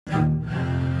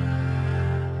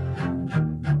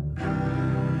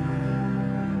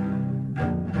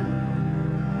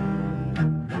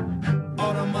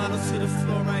models to the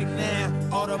floor right now.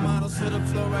 All the models to the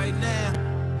floor right now.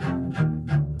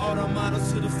 All the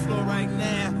models to the floor right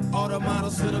now. All the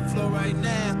models to the floor right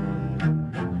now.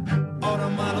 All the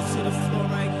models to the floor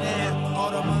right now. All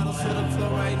the models to the floor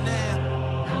right now.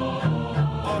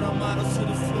 All the models to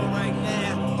the floor right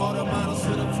now. All the models to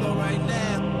the floor right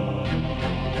now.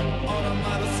 All the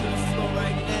models to the floor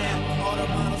right now. All the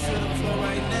models to the floor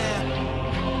right now.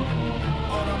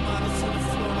 All the models to the floor right now. All the models to the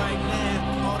floor right now.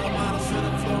 All the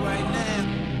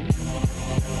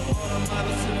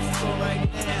models to the floor right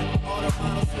now. All the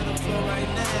models to the floor right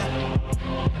now.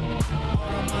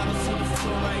 All the models to the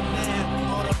floor right now.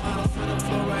 All the models to the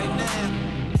floor right now.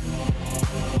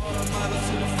 All the models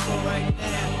to the floor right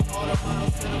now. All the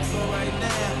models to the floor right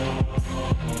now.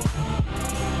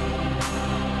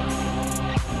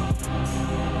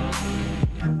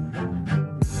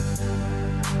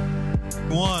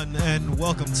 One and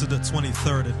welcome to the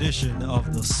 23rd edition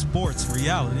of the Sports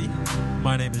Reality.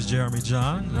 My name is Jeremy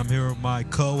John, and I'm here with my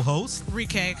co-host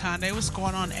Rike Conde. What's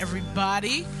going on,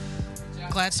 everybody?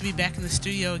 Glad to be back in the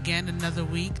studio again another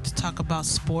week to talk about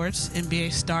sports.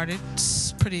 NBA started.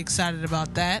 Pretty excited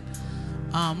about that.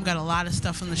 Got a lot of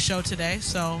stuff on the show today,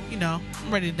 so, I'm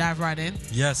ready to dive right in.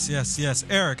 Yes.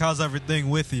 Eric, how's everything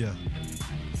with you?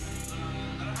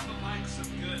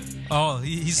 Oh,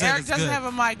 he said Eric it's doesn't good. have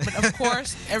a mic, but of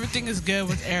course, everything is good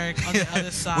with Eric on the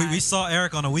other side. We saw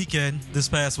Eric on a weekend, this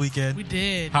past weekend. We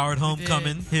did. Howard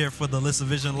Homecoming here for the Listen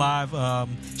Vision Live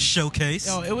showcase.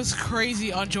 Yo, it was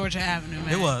crazy on Georgia Avenue,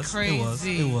 man. It was.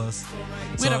 Crazy. It was.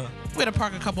 We had to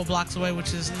park a couple blocks away,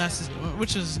 which is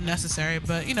necessary.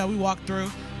 But, we walked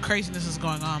through. Craziness is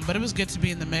going on. But it was good to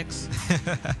be in the mix.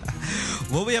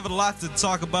 Well, we have a lot to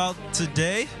talk about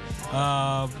today.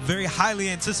 Very highly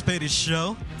anticipated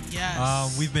show.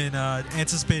 Yes. We've been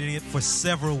anticipating it for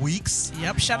several weeks.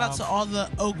 Yep. Shout out to all the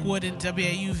Oakwood and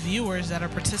WAU viewers that are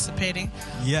participating.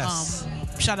 Yes.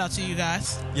 Shout out to you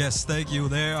guys. Yes, thank you.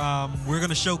 There, we're going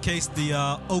to showcase the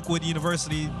Oakwood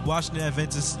University, Washington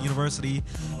Adventist University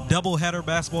doubleheader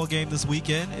basketball game this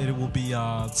weekend. It will be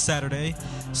Saturday,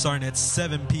 starting at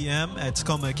 7 p.m. at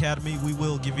Tacoma Academy. We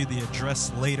will give you the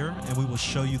address later, and we will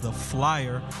show you the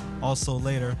flyer also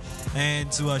later.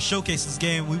 And to showcase this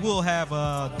game, we will have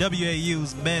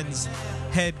WAU's men's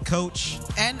head coach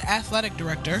and athletic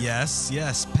director.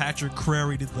 Yes, Patrick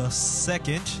Crary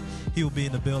II. He will be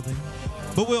in the building.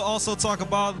 But we'll also talk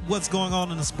about what's going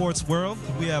on in the sports world.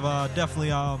 We have definitely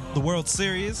the World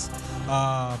Series,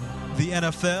 the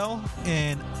NFL,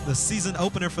 and the season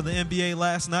opener for the NBA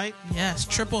last night. Yes,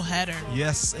 triple header.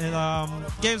 Yes, and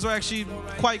games were actually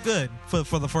quite good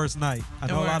for the first night. I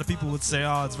know a lot of people would say,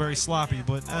 oh, it's very sloppy,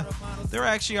 but they were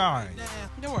actually all right.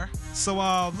 They were. So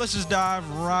let's just dive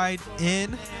right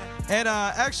in and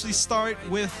actually start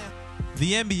with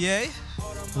the NBA.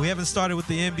 We haven't started with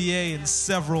the NBA in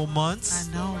several months.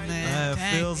 I know, man.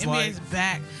 Feels NBA like is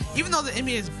back. Even though the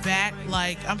NBA is back,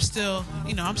 I'm still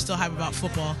hype about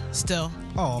football still.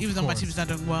 Oh, even though my team's not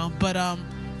doing well, but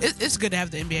it's good to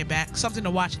have the NBA back. Something to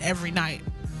watch every night.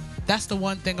 That's the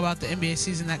one thing about the NBA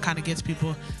season that kind of gets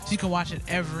people. So you can watch it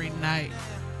every night.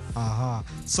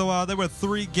 So there were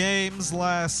 3 games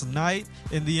last night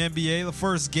in the NBA. The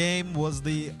first game was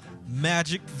the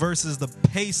Magic versus the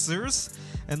Pacers.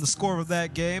 And the score of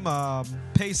that game,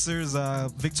 Pacers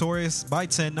victorious by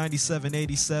 10,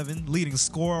 97-87. Leading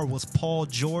scorer was Paul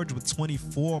George with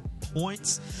 24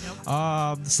 points. Yep.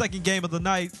 The second game of the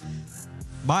night,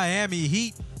 Miami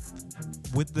Heat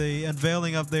with the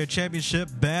unveiling of their championship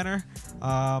banner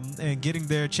and getting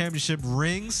their championship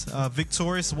rings.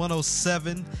 Victorious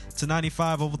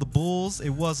 107-95 over the Bulls. It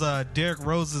was Derrick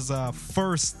Rose's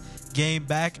first game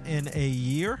back in a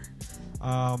year.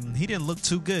 He didn't look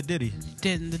too good, did he?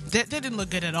 They didn't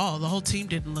look good at all. The whole team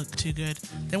didn't look too good.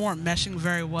 They weren't meshing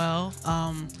very well.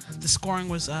 The scoring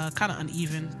was kind of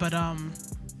uneven, but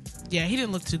he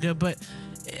didn't look too good. But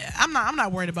I'm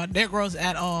not worried about Derrick Rose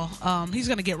at all. He's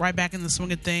gonna get right back in the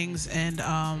swing of things, and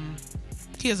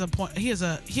he has a point. He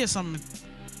has some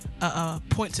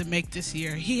point to make this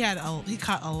year. He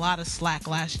caught a lot of slack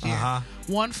last year.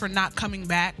 One for not coming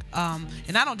back,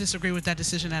 and I don't disagree with that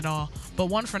decision at all. But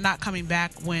one for not coming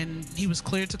back when he was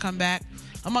cleared to come back,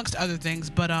 amongst other things.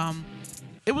 But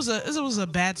it was a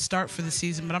bad start for the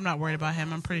season. But I'm not worried about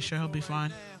him. I'm pretty sure he'll be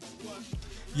fine.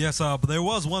 Yes, but there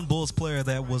was one Bulls player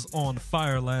that was on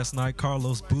fire last night,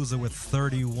 Carlos Boozer, with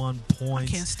 31 points.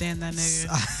 I can't stand that nigga.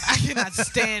 I cannot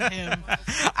stand him.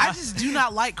 I just do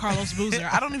not like Carlos Boozer.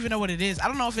 I don't even know what it is. I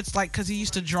don't know if it's like because he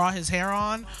used to draw his hair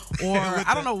on, or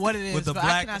I don't know what it is. With the but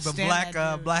I cannot stand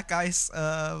that dude. black ice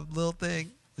little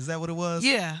thing. Is that what it was?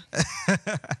 Yeah.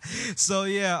 So,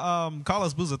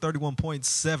 Carlos Boozer,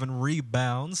 31.7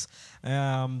 rebounds.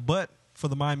 But for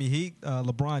the Miami Heat,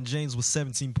 LeBron James was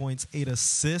 17 points, 8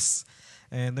 assists.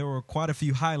 And there were quite a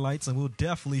few highlights, and we'll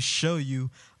definitely show you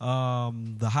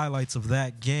the highlights of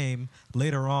that game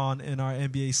later on in our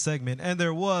NBA segment. And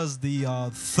there was the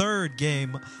third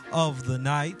game of the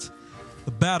night,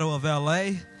 the Battle of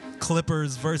L.A.,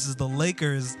 Clippers versus the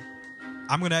Lakers.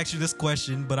 I'm going to ask you this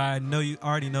question, but I know you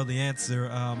already know the answer.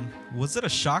 Was it a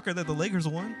shocker that the Lakers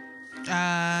won?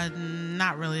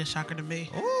 Not really a shocker to me.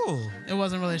 Oh. It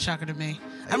wasn't really a shocker to me.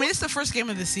 I mean, it's the first game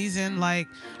of the season. Like,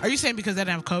 are you saying because they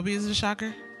didn't have Kobe is a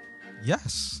shocker?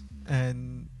 Yes.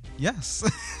 And yes.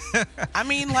 I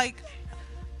mean, like,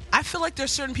 I feel like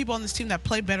there's certain people on this team that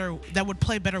play better, that would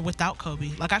play better without Kobe.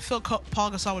 Like, I feel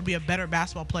Paul Gasol would be a better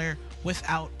basketball player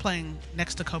without playing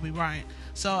next to Kobe Bryant.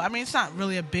 So, I mean, it's not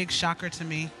really a big shocker to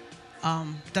me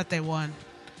that they won.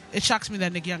 It shocks me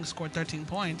that Nick Young scored 13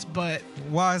 points, but...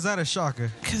 Why is that a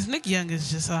shocker? Because Nick Young is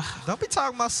just... Don't be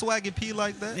talking about Swaggy P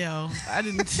like that. Yo, I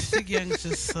didn't... Nick Young's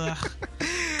just...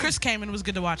 Chris Kaman, it was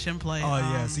good to watch him play. Oh,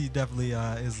 yes, he definitely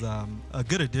is a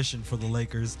good addition for the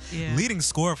Lakers. Yeah. Leading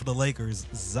scorer for the Lakers,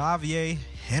 Xavier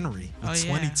Henry, with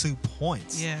 22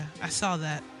 points. Yeah, I saw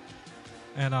that.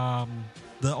 And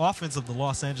the offense of the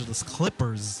Los Angeles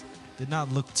Clippers did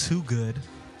not look too good,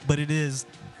 but it is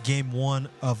game 1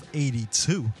 of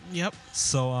 82. Yep.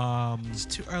 So it's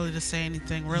too early to say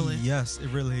anything, really. Yes, it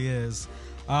really is.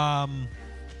 I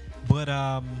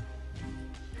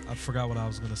forgot what I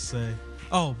was gonna say.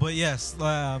 Oh, but yes, there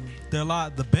are a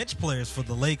lot. The bench players for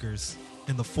the Lakers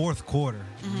in the fourth quarter,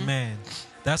 man,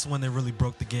 that's when they really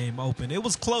broke the game open. It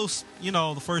was close,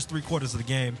 the first 3 quarters of the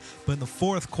game, but in the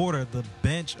fourth quarter, the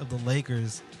bench of the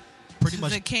Lakers pretty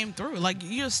much it came through. Like,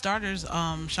 you have starters,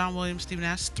 Sean Williams, Steve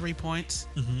Nash, 3 points.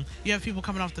 Mm-hmm. You have people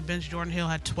coming off the bench. Jordan Hill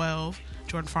had 12.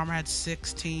 Jordan Farmer had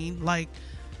 16. Like,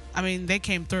 I mean, they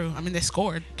came through. I mean, they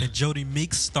scored. And Jody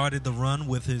Meeks started the run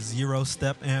with his Euro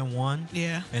step and one.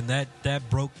 Yeah. And that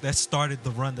started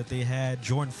the run that they had.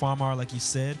 Jordan Farmer, like you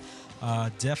said,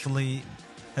 definitely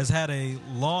has had a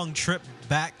long trip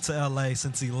back to L.A.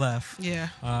 since he left. Yeah.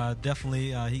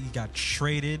 Definitely, he got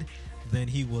traded. Then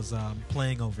he was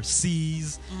playing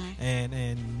overseas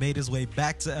and made his way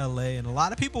back to L.A. And a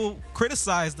lot of people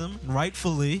criticized him,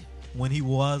 rightfully, when he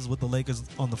was with the Lakers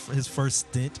on his first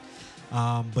stint.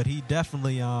 But he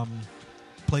definitely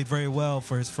played very well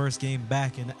for his first game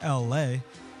back in L.A.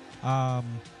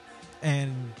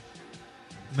 And,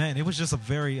 man, it was just a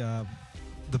very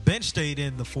the bench stayed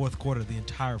in the fourth quarter, the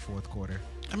entire fourth quarter.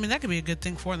 I mean, that could be a good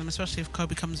thing for them, especially if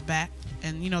Kobe comes back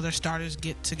and, their starters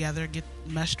get together, get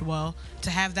meshed well. To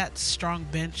have that strong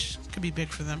bench could be big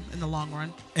for them in the long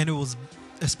run. And it was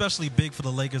especially big for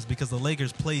the Lakers because the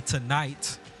Lakers play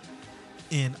tonight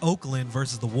in Oakland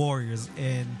versus the Warriors.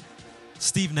 And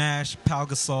Steve Nash, Pau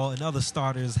Gasol, and other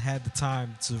starters had the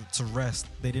time to rest.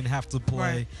 They didn't have to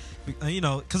play,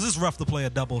 because it's rough to play a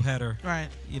doubleheader. Right.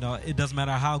 It doesn't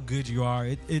matter how good you are.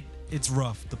 It's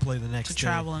rough to play the next day. To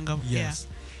travel and go. Yes.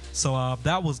 Yeah. So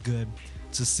that was good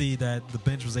to see that the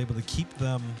bench was able to keep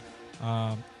them,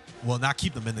 not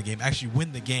keep them in the game, actually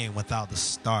win the game without the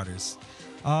starters.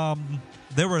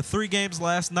 There were 3 games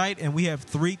last night, and we have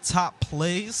 3 top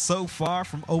plays so far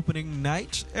from opening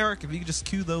night. Eric, if you could just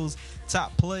cue those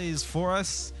top plays for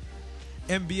us.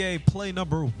 NBA play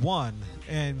number 1,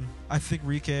 and I think,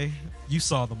 Rike, you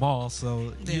saw them all,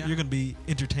 so you're going to be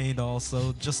entertained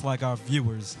also, just like our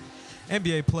viewers.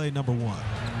 NBA play number 1.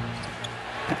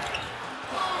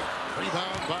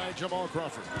 Rebound by Jamal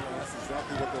Crawford. Yeah, that's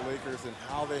exactly what the Lakers and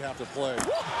how they have to play.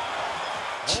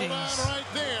 Hold on right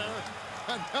there.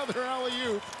 Another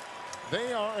alley-oop.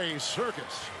 They are a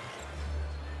circus.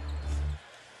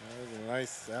 There's a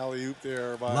nice alley-oop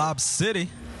there by Lob City.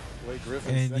 Blake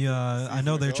Griffin. And I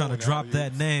know they're trying to drop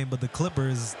that name, but the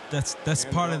Clippers, that's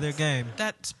part of their game.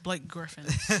 That's Blake Griffin.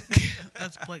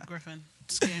 That's Blake Griffin's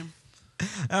game.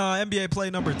 NBA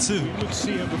play number 2. You would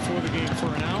see him before the game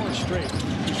for an hour straight.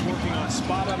 He's working on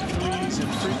spot-up threes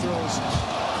and free throws.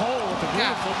 Cole with a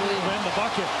beautiful move and the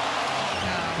bucket.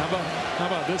 How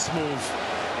about this move?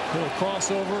 Little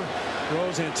crossover.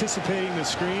 Rose anticipating the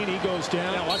screen. He goes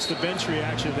down. Now watch the bench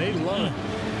reaction. They love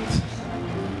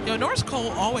it. Norris Cole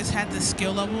always had this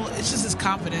skill level. It's just his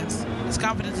confidence. His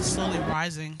confidence is slowly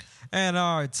rising. And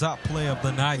our top play of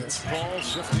the night. Ball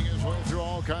shifting his way through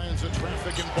all kinds of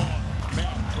traffic and ball.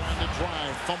 Matt trying to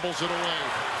drive, fumbles it away.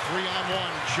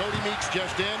 3-on-1. Jody Meeks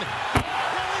just in. Here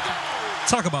we go.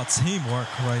 Talk about teamwork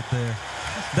right there.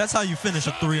 That's how you finish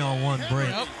a 3-on-1 break.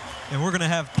 Yep. And we're going to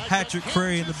have Patrick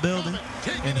Curry in the building,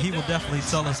 and he will definitely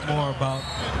tell us more about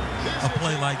a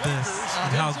play like this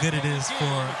and how good it is for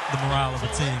the morale of the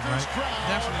team, right?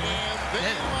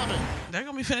 Definitely. They're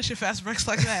going to be finishing fast breaks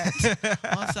like that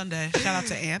on Sunday. Shout out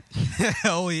to Ant.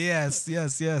 Oh, yes.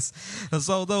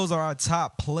 So those are our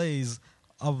top plays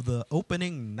of the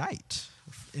opening night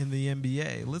in the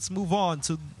NBA. Let's move on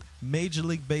to Major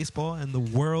League Baseball and the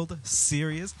World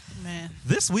Series. Man.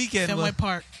 This weekend. Fenway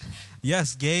Park.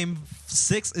 Yes, Game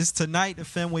 6 is tonight at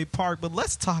Fenway Park, but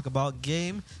let's talk about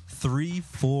Game 3,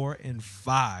 4, and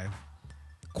 5.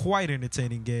 Quite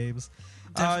entertaining games.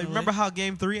 Remember how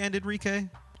Game 3 ended, Rike?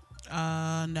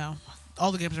 No.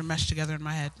 All the games are meshed together in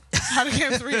my head. How did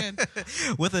Game 3 end?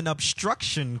 With an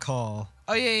obstruction call.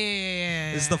 Oh,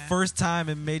 yeah. It's the first time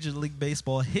in Major League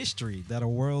Baseball history that a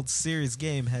World Series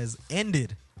game has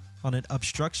ended on an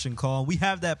obstruction call. We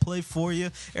have that play for you.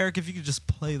 Eric, if you could just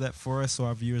play that for us so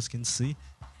our viewers can see.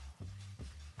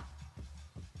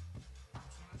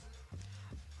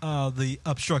 The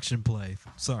obstruction play.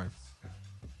 Sorry.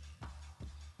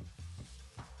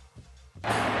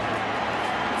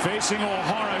 Facing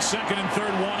O'Hara, second and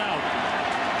third, one out.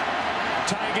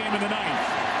 Tie game in the ninth.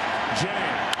 Jay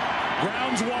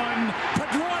grounds one.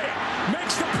 Pedroia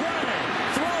makes the play.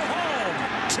 Throw home.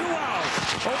 2 out.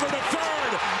 Over to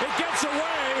third. It gets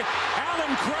away.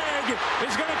 Alan Craig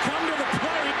is going to come to the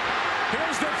plate.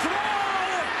 Here's the throw.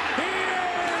 He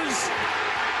is.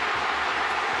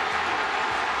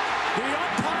 The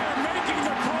umpire making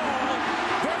the call.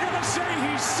 They're going to say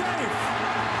he's safe.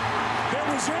 There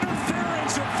was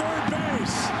interference at third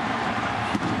base.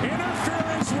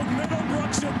 Interference with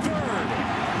Middlebrooks at third.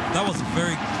 That was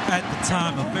at the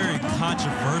time, a very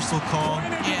controversial call.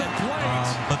 Yeah.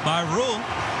 But by rule,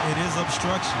 it is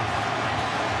obstruction.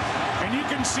 And you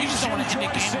can see don't want to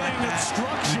end the game like that.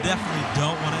 You definitely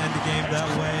don't want to end the game that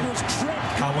way.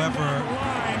 However,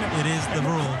 it is the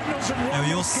rule. And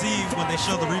you'll see when they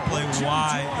show the replay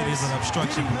why it is an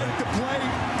obstruction play.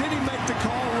 Did he make the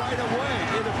call right away?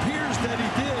 It appears that he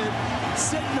did,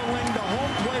 signaling the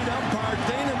home plate umpire,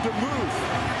 Dana DeMuth.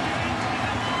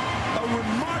 A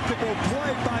remarkable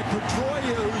play by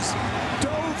Pedroia, who's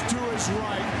dove to his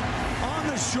right on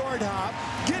the short hop,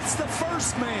 gets the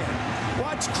first man.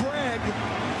 Watch Craig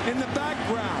in the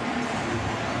background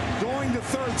going to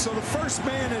third. So the first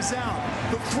man is out.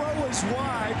 The throw is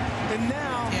wide, and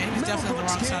now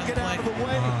Middlebrooks can't get out of the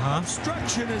way.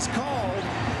 Obstruction is called.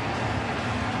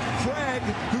 Craig,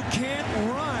 who can't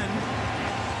run,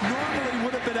 normally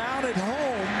would have been out at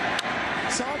home.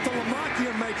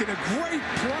 Saltalamacchia making a great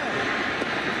play.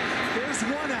 There's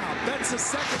one out. That's the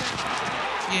second out.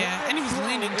 Yeah, and he was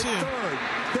leaning too. Third.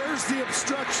 There's the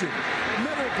obstruction.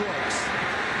 Middlebrooks.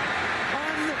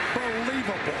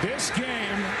 Unbelievable. This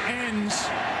game ends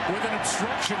with an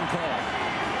obstruction call.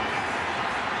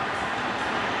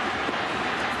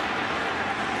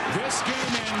 This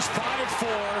game ends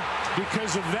 5-4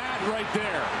 because of that right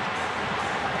there.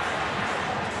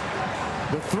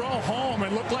 The throw home,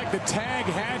 it looked like the tag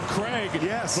had Craig.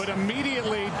 Yes. But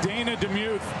immediately Dana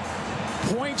DeMuth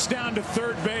points down to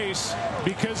third base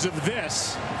because of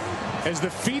this. As the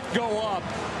feet go up,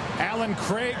 Alan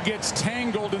Craig gets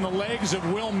tangled in the legs of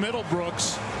Will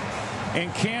Middlebrooks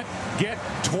and can't get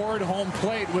toward home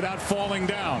plate without falling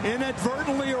down.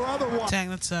 Inadvertently or otherwise. Dang,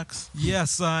 that sucks.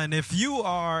 Yes, and if you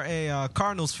are a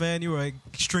Cardinals fan, you are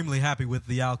extremely happy with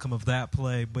the outcome of that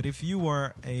play. But if you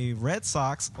were a Red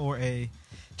Sox or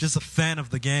just a fan of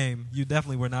the game, you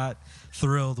definitely were not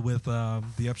thrilled with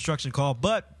the obstruction call.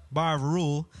 But by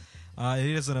rule, it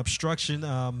is an obstruction.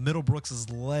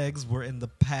 Middlebrooks' legs were in the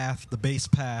path, the base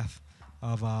path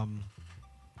of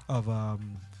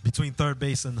between third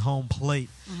base and home plate.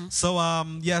 So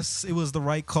yes, it was the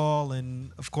right call,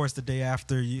 and of course the day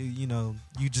after you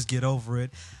just get over it.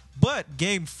 But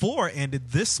Game 4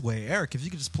 ended this way. Eric, if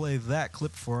you could just play that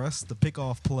clip for us, the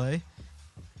pickoff play.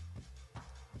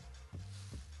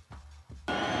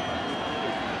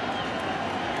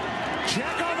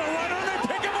 Check on the runner, they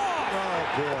pick him off.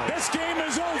 Oh, boy. This game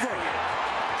is over.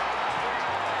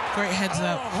 Great heads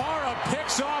up. O'Hara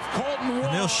picks off Colton Wong.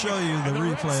 And they'll show you the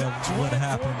replay of what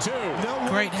happened. No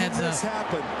Great heads up. This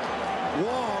happened.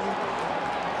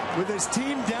 Wong, with his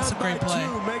team down That's a by great play.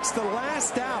 2, makes the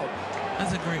last out.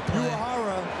 That's a great play.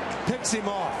 Uehara picks him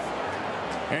off.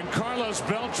 And Carlos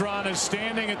Beltran is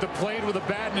standing at the plate with a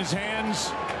bat in his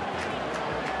hands.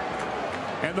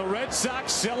 And the Red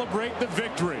Sox celebrate the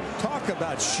victory. Talk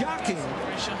about shocking.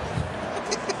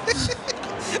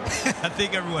 I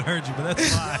think everyone heard you, but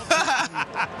that's fine.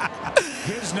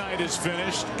 His night is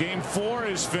finished. Game 4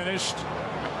 is finished.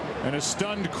 And a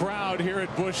stunned crowd here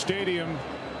at Busch Stadium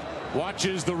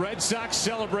watches the Red Sox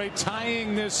celebrate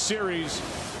tying this series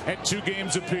at 2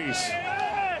 games apiece.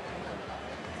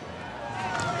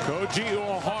 Koji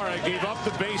Uehara gave up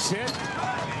the base hit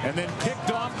and then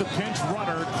picked off the pinch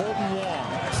runner, Colton Wong.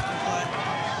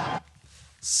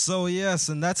 So, yes,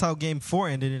 and that's how Game 4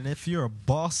 ended. And if you're a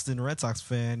Boston Red Sox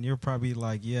fan, you're probably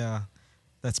like, yeah,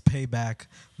 that's payback.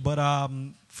 But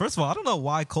first of all, I don't know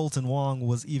why Colton Wong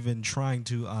was even trying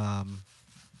to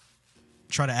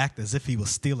try to act as if he was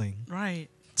stealing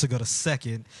to go to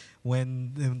second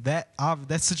when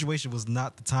that situation was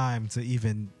not the time to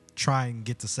even try and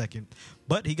get to second.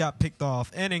 But he got picked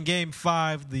off. And in Game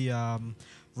 5, the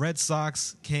Red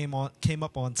Sox came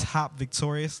up on top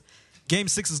victorious. Game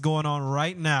 6 is going on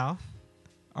right now.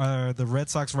 Are the Red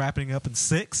Sox wrapping up in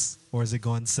 6, or is it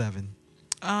going 7?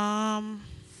 I'm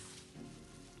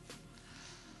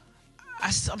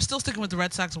still sticking with the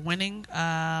Red Sox winning.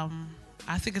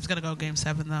 I think it's gonna go Game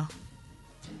 7 though.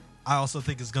 I also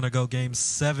think it's gonna go Game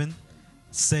 7.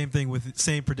 Same thing with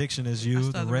same prediction as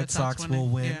you. The Red Sox will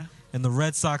win, and the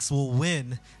Red Sox will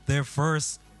win their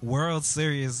first World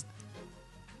Series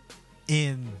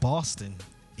in Boston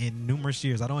in numerous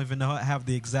years. I don't even have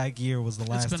the exact year was the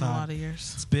last time. It's been a lot of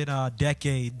years. It's been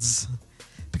decades.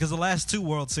 Because the last 2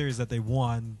 World Series that they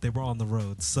won, they were on the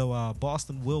road. So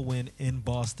Boston will win in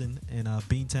Boston, and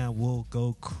Beantown will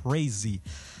go crazy.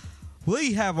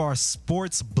 We have our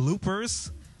sports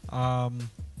bloopers.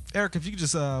 Eric, if you could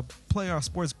just play our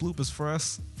sports bloopers for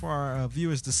us, for our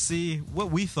viewers to see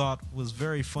what we thought was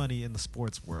very funny in the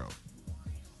sports world.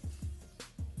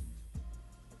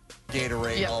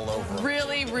 Gatorade all over.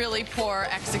 Really, really poor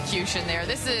execution there.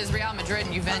 This is Real Madrid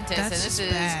and Juventus, and this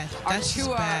is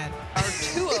Arturo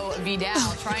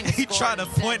Vidal trying to He score. tried to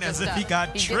point as if he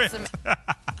got tripped.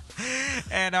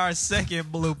 And our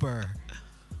second blooper.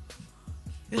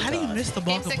 How do you miss the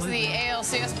ball Game 6 of the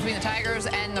ALCS between the Tigers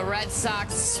and the Red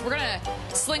Sox. We're going to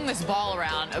sling this ball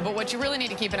around, but what you really need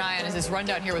to keep an eye on is this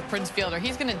rundown here with Prince Fielder.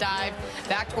 He's going to dive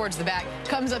back towards the back.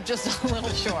 Comes up just a little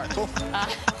short.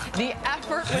 The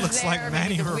effort was looks there, like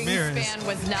Manny but the Ramirez. wingspan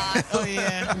was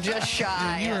not. Just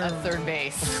shy of third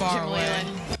base. Far Jim away. Leland.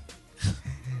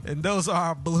 And those are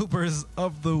our bloopers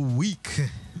of the week.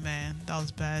 Man, that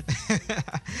was bad.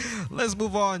 Let's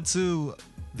move on to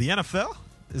the NFL.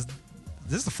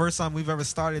 This is the first time we've ever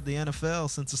started the NFL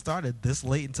since it started this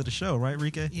late into the show, right,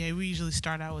 Rike? Yeah, we usually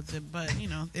start out with it, but, the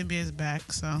NBA is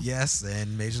back, so. Yes,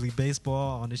 and Major League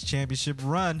Baseball on its championship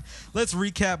run. Let's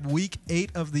recap Week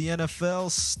 8 of the NFL,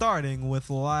 starting with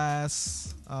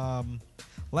last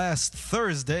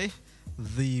Thursday.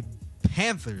 The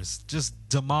Panthers just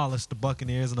demolished the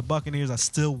Buccaneers, and the Buccaneers are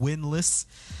still winless.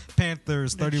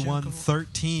 Panthers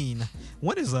 31-13.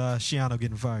 When is Shiano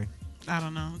getting fired? I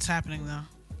don't know. It's happening, though.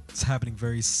 It's happening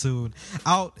very soon.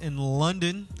 Out in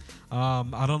London,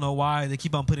 I don't know why they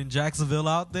keep on putting Jacksonville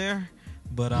out there,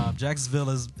 but Jacksonville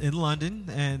is in London,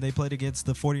 and they played against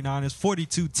the 49ers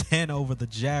 42-10 over the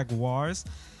Jaguars.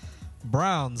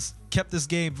 Browns kept this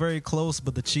game very close,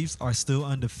 but the Chiefs are still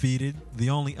undefeated. The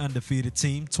only undefeated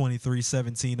team,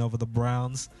 23-17 over the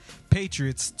Browns.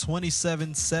 Patriots,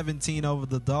 27-17 over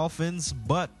the Dolphins,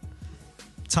 but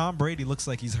Tom Brady looks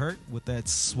like he's hurt with that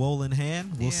swollen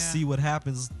hand. We'll see what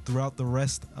happens throughout the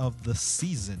rest of the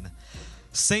season.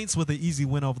 Saints with an easy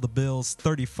win over the Bills,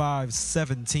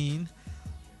 35-17.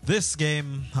 This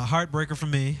game, a heartbreaker for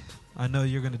me. I know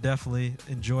you're going to definitely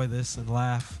enjoy this and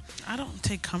laugh. I don't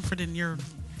take comfort in your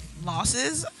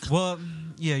losses. Well,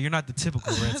 yeah, you're not the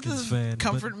typical Redskins fan.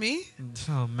 Comfort me?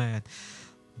 Oh, man.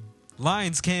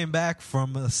 Lions came back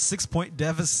from a 6-point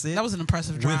deficit. That was an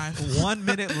impressive drive. With 1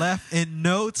 minute left and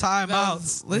no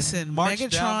timeouts. Listen,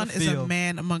 Megatron is a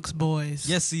man amongst boys.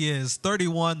 Yes, he is.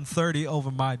 31-30 over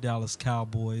my Dallas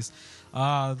Cowboys.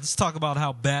 Let's talk about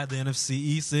how bad the NFC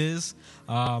East is.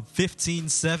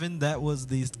 15-7. That was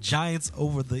the Giants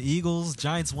over the Eagles.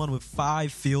 Giants won with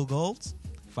 5 field goals.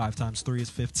 5 times 3 is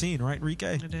 15, right, Rike?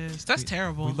 It is. That's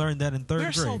terrible. We learned that in third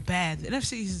grade. They're so bad. The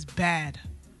NFC East is bad.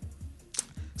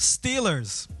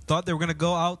 Steelers thought they were going to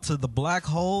go out to the black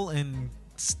hole and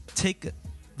take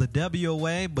the W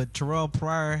away, but Terrell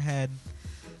Pryor had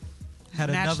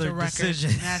another decision.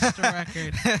 Matched the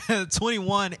record.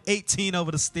 21-18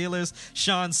 over the Steelers.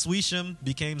 Sean Swisham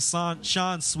became Sean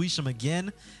Swisham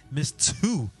again. Missed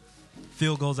 2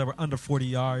 field goals that were under 40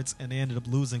 yards, and they ended up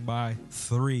losing by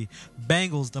 3.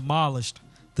 Bengals demolished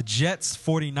the Jets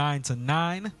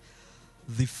 49-9.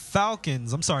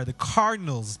 The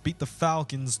Cardinals beat the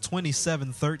Falcons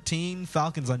 27-13.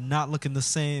 Falcons are not looking the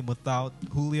same without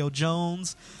Julio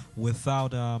Jones.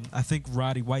 Without, I think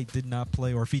Roddy White did not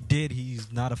play, or if he did,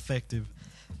 he's not effective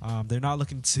They're not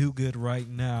looking too good right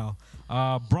now.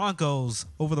 Broncos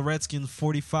over the Redskins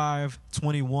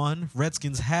 45-21.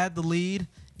 Redskins had the lead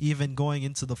even going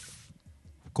into the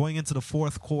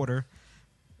fourth quarter.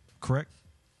 Correct?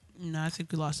 No, I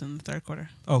think we lost in the third quarter.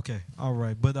 Okay, all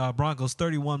right. But Broncos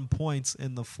 31 points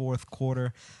in the fourth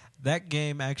quarter. That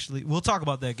game actually, we'll talk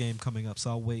about that game coming up, so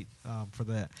I'll wait for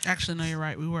that. Actually, no, you're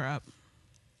right. We were up.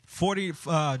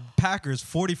 Packers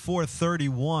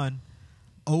 44-31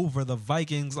 over the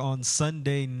Vikings on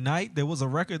Sunday night. There was a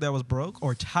record that was broke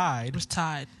or tied. It was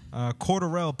tied.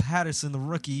 Cordarrelle Patterson, the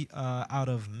rookie out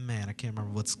of, I can't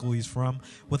remember what school he's from,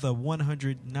 with a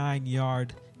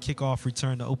 109-yard kickoff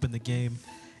return to open the game.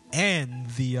 And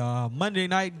the Monday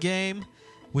night game,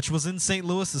 which was in St.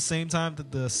 Louis, the same time that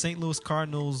the St. Louis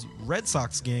Cardinals Red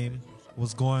Sox game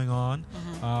was going on.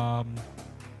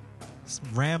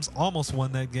 Rams almost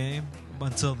won that game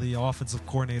until the offensive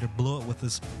coordinator blew it with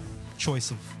his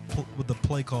choice with the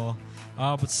play call.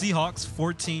 But Seahawks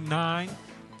 14-9.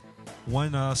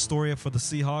 One story for the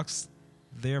Seahawks: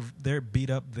 they're beat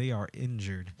up. They are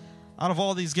injured. Out of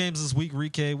all these games this week,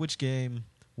 Rike, which game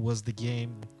was the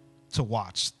game to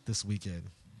watch this weekend?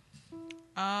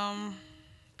 The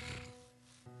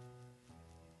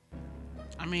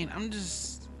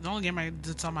only game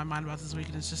that's on my mind about this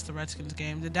weekend is just the Redskins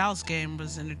game. The Dallas game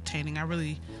was entertaining.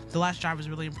 The last drive was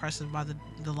really impressive by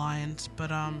the Lions, but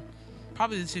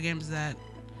probably the two games that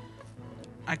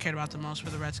I cared about the most were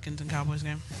the Redskins and Cowboys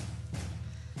game.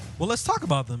 Well, let's talk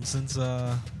about them since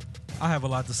I have a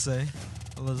lot to say.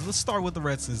 Let's start with the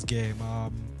Redskins game.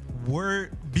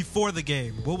 Before the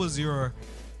game, what was your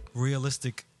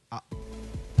realistic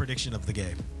prediction of the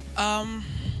game? I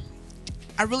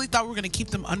really thought we were going to keep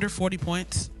them under 40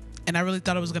 points, and I really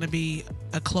thought it was going to be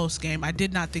a close game. I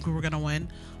did not think we were going to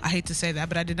win. I hate to say that,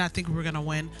 but I did not think we were going to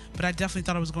win. But I definitely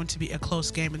thought it was going to be a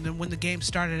close game. And then when the game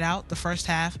started out, the first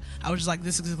half, I was just like,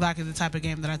 this is exactly the type of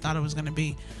game that I thought it was going to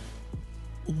be.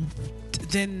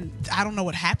 Then I don't know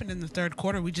what happened in the third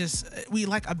quarter. We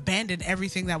abandoned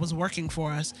everything that was working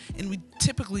for us, and we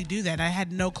typically do that. I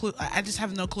had no clue. I just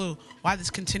have no clue why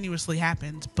this continuously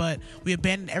happens. But we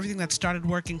abandoned everything that started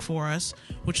working for us,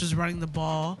 which was running the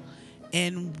ball,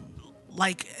 and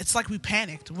it's like we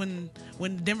panicked when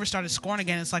Denver started scoring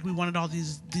again. It's like we wanted all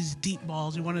these deep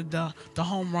balls. We wanted the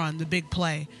home run, the big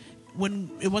play, when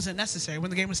it wasn't necessary.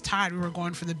 When the game was tied, we were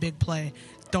going for the big play,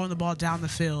 throwing the ball down the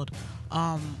field.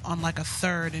 On a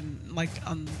third and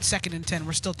on 2nd and 10,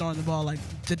 we're still throwing the ball,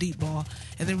 the deep ball,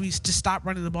 and then we just stopped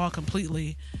running the ball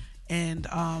completely. And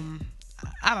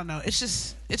I don't know,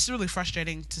 it's really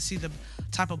frustrating to see the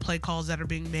type of play calls that are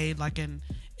being made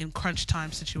in crunch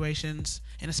time situations,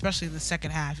 and especially in the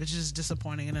second half. It's just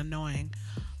disappointing and annoying.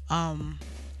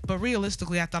 But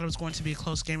realistically, I thought it was going to be a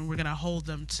close game, and we're going to hold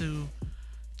them to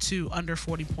under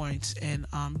 40 points and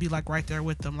be right there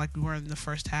with them like we were in the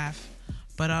first half.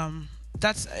 But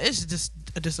it's just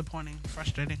disappointing,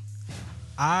 frustrating.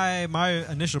 My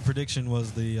initial prediction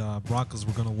was the Broncos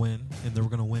were going to win, and they were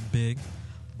going to win big.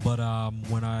 But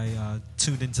when I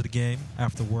tuned into the game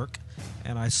after work,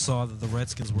 and I saw that the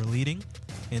Redskins were leading,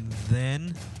 and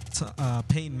then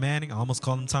Peyton Manning, I almost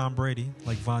called him Tom Brady,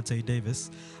 like Vontae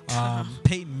Davis.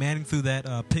 Peyton Manning threw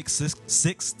that pick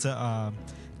six to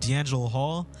D'Angelo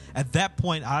Hall. At that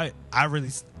point, I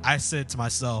said to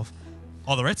myself,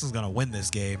 oh, the Redskins are going to win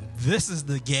this game. This is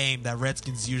the game that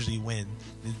Redskins usually win.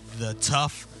 The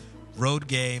tough road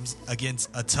games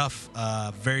against a tough,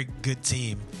 very good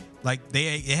team.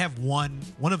 They have one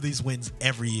of these wins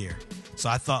every year. So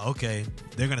I thought, okay,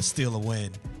 they're going to steal a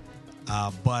win.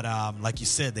 But like you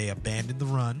said, they abandoned the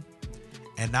run.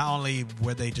 And not only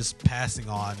were they just passing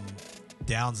on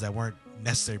downs that weren't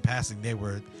necessary passing, they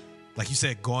were, like you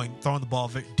said, throwing the ball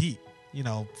very deep.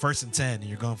 1st and 10, and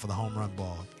you're going for the home run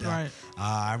ball. Right.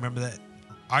 I remember that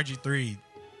RG3,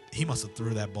 he must have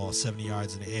threw that ball 70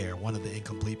 yards in the air, one of the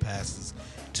incomplete passes.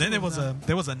 Then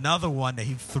there was another one that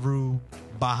he threw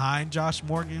behind Josh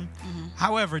Morgan. Mm-hmm.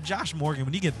 However, Josh Morgan,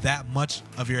 when you get that much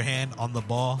of your hand on the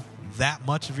ball,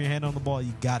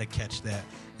 you got to catch that.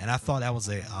 And I thought that was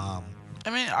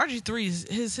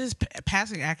RG3's his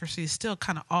passing accuracy is still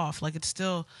kind of off. It's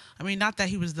still, not that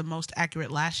he was the most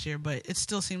accurate last year, but it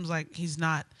still seems like he's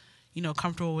not,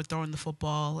 comfortable with throwing the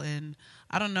football. And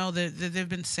I don't know that they've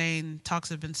been saying, talks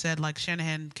have been said,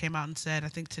 Shanahan came out and said, I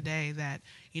think today, that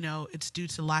it's due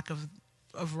to lack of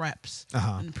reps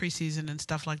in preseason and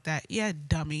stuff like that. Yeah,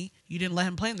 dummy, you didn't let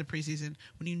him play in the preseason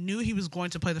when you knew he was going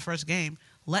to play the first game.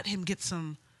 Let him get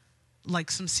some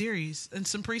series and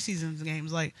some preseason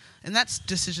games, and that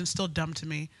decision's still dumb to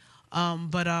me.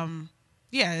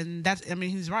 Yeah, and that's,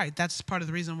 he's right. That's part of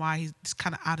the reason why he's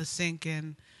kind of out of sync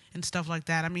and and stuff like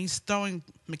that. I mean, his throwing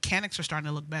mechanics are starting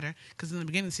to look better because in the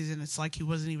beginning of the season, it's like he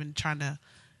wasn't even trying to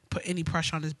put any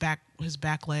pressure on his back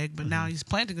leg, but now he's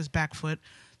planting his back foot.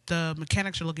 The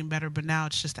mechanics are looking better, but now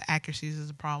it's just the accuracies is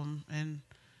a problem. And,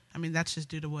 I mean, that's just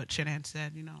due to what Shanahan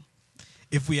said, you know.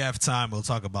 If we have time, we'll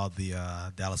talk about the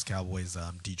Dallas Cowboys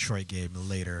Detroit game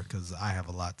later because I have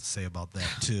a lot to say about that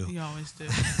too. You always do.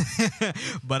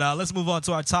 But let's move on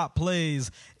to our top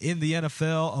plays in the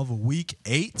NFL of Week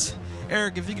 8.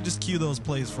 Eric, if you could just cue those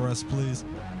plays for us, please.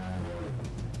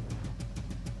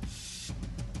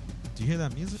 Do you hear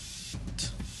that music?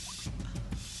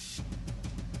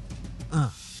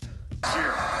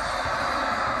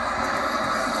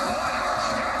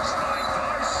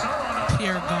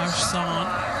 Pierre Garçon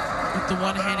with the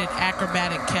one-handed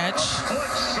acrobatic catch.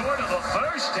 Short of the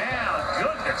first down.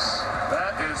 Goodness.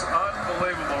 That is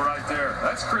unbelievable right there.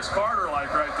 That's Chris Carter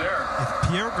like right there. If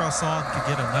Pierre Garçon could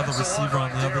get another receiver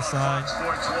on the other side,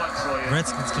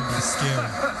 Redskins can be scary.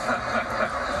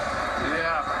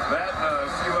 Yeah, that and a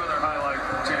few other highlight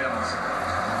channels.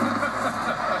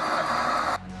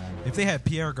 If they had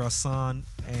Pierre Garçon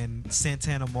and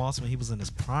Santana Moss when he was in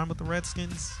his prime with the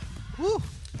Redskins, whew.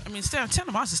 I mean,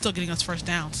 Santana Moss is still getting us first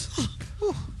downs.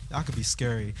 Whew, that could be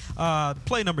scary.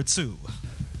 Play number 2.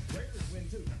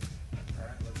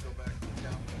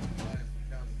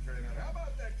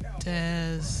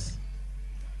 Dez.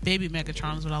 Baby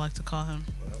Megatron is what I like to call him.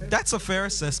 That's a fair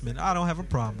assessment. I don't have a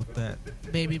problem with that.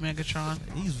 Baby Megatron.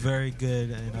 He's very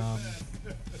good, and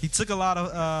he took a lot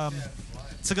of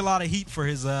heat for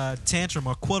his tantrum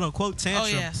or quote unquote tantrum.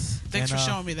 Oh yes, thanks for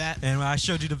showing me that. And I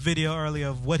showed you the video earlier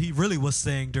of what he really was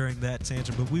saying during that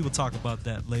tantrum, but we will talk about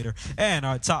that later. And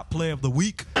our top play of the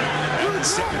week. Hand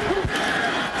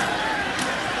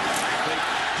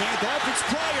off, it's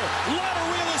Pryor. A lot of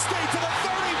real estate to the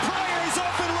 30. Pryor is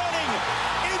up and running.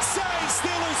 Inside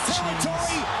Steelers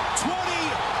territory. 20.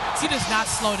 He does not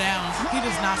slow down. He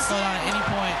does not slow down at any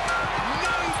point.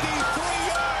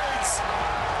 93 yards.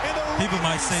 People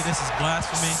might say this is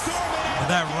blasphemy, but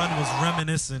that run was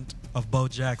reminiscent of Bo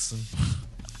Jackson.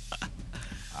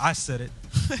 I said it.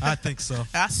 I think so.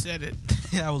 I said it.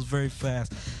 Yeah, I was very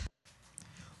fast.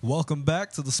 Welcome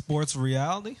back to the Sports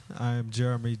Reality. I am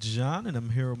Jeremy John, and I'm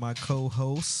here with my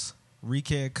co-hosts,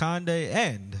 Rike Conde,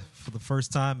 and for the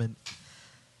first time, and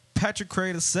Patrick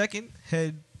Cray II,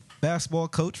 head basketball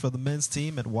coach for the men's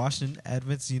team at Washington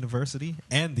Adventist University,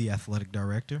 and the athletic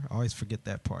director. I always forget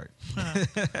that part.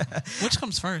 Which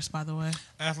comes first, by the way?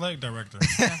 Athletic director.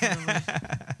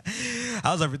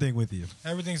 How's everything with you?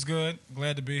 Everything's good.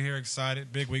 Glad to be here.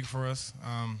 Excited. Big week for us.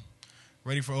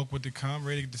 Ready for Oakwood to come.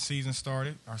 Ready to get the season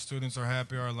started. Our students are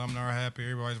happy. Our alumni are happy.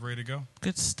 Everybody's ready to go.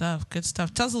 Good stuff. Good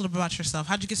stuff. Tell us a little bit about yourself.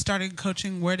 How'd you get started in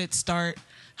coaching? Where did it start?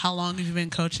 How long have you been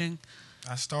coaching?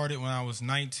 I started when I was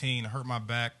 19. I hurt my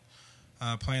back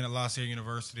playing at La Sierra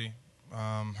University.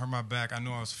 Hurt my back. I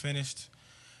knew I was finished.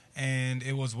 And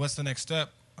it was, what's the next step?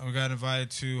 We got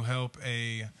invited to help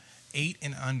a 8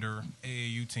 and under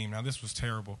AAU team. Now, this was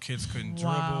terrible. Kids couldn't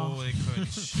dribble. They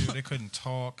couldn't shoot. They couldn't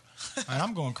talk. And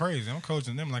I'm going crazy. I'm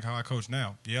coaching them like how I coach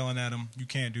now, yelling at them, you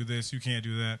can't do this, you can't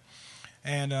do that.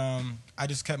 And I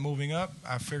just kept moving up.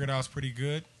 I figured I was pretty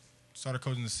good. Started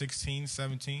coaching the 16s,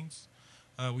 17s.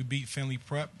 We beat Finley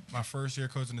Prep my first year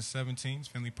coaching the 17s.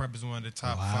 Finley Prep is one of the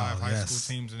top 5 high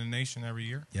school teams in the nation every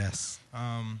year. Yes.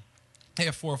 They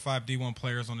had 4 or 5 D1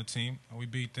 players on the team. We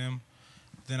beat them.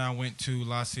 Then I went to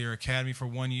La Sierra Academy for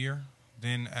 1 year.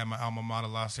 Then at my alma mater,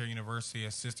 La Sierra University,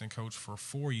 assistant coach for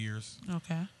 4 years.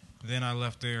 Okay. Then I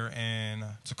left there and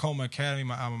Tacoma Academy,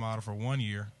 my alma mater, for 1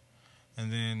 year.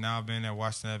 And then now I've been at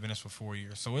Washington Adventist for 4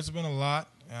 years. So it's been a lot.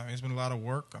 It's been a lot of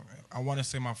work. I want to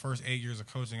say my first 8 years of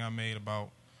coaching, I made about,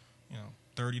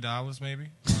 $30 maybe.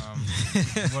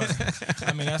 But,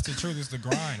 I mean, that's the truth. It's the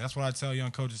grind. That's what I tell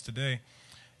young coaches today.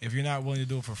 If you're not willing to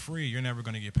do it for free, you're never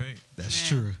going to get paid. That's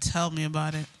true. Tell me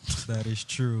about it. That is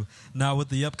true. Now, with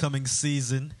the upcoming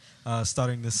season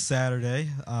starting this Saturday,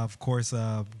 of course,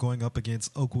 going up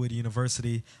against Oakwood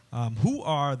University, who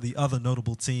are the other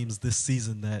notable teams this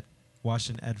season that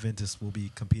Washington Adventist will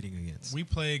be competing against? We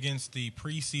play against the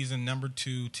preseason number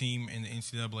 2 team in the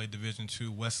NCAA Division II,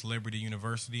 West Liberty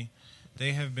University.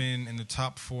 They have been in the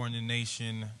top 4 in the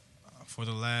nation for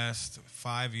the last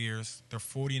 5 years. They're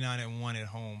 49-1 at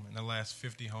home in the last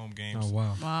 50 home games.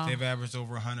 Oh, wow. They've averaged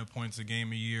over 100 points a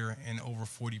game a year and over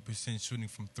 40% shooting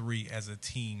from 3 as a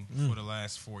team for the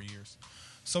last 4 years.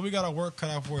 So we got our work cut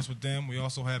out for us with them. We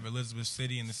also have Elizabeth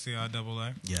City in the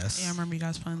CIAA. Yes. Yeah, I remember you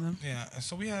guys playing them. Yeah, and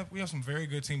so we have some very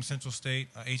good teams. Central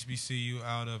State, HBCU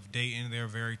out of Dayton. They're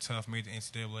very tough. Made the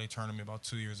NCAA tournament about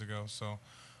 2 years ago. So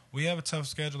we have a tough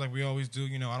schedule like we always do.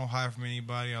 You know, I don't hide from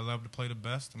anybody. I love to play the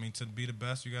best. I mean, to be the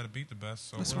best, you got to beat the best.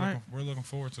 So we're looking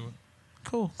forward to it.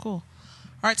 Cool. All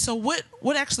right. So what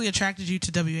actually attracted you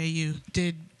to WAU?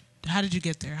 How did you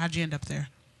get there? How did you end up there?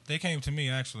 They came to me,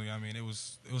 actually. I mean, it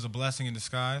was a blessing in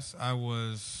disguise. I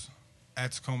was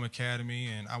at Tacoma Academy,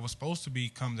 and I was supposed to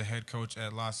become the head coach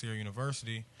at La Sierra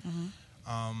University.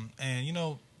 And, you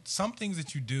know, some things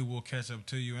that you do will catch up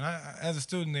to you. And I, as a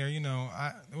student there, you know,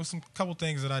 there was some couple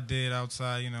things that I did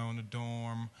outside, you know, in the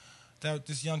dorm that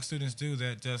just young students do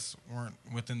that just weren't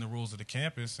within the rules of the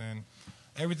campus. And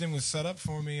everything was set up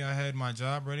for me. I had my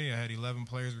job ready. I had 11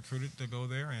 players recruited to go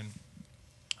there, and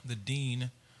the dean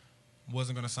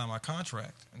wasn't going to sign my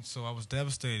contract. And so I was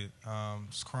devastated.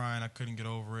 Was crying. I couldn't get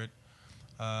over it.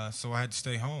 So I had to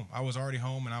stay home. I was already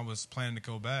home, and I was planning to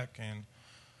go back. And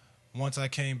once I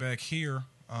came back here,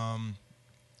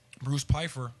 Bruce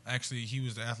Pfeiffer, actually, he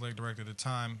was the athletic director at the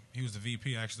time. He was the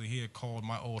VP, actually. He had called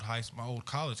my old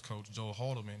college coach, Joel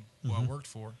Haldeman, who I worked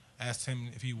for, asked him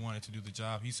if he wanted to do the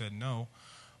job. He said no,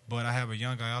 but I have a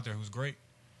young guy out there who's great.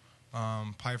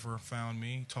 Pfeiffer found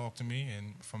me, talked to me,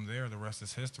 and from there, the rest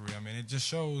is history. I mean, it just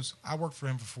shows. I worked for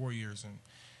him for 4 years, and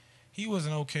he was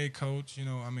an okay coach. You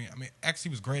know, I mean, actually,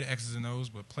 he was great at X's and O's,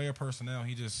 but player personnel,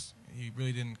 he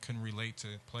really couldn't relate to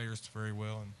players very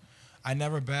well. And I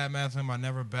never badmouth him. I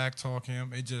never backtalk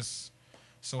him. It just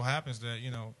so happens that,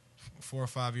 you know, 4 or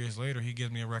 5 years later, he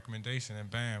gives me a recommendation,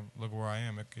 and bam, look where I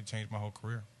am. It could change my whole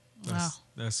career.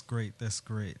 That's great. That's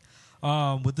great.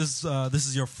 With this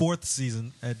is your 4th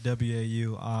season at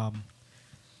WAU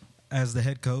as the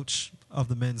head coach of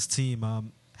the men's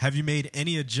team. Have you made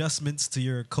any adjustments to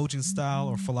your coaching style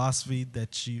or philosophy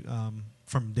that you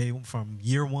from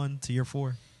year 1 to year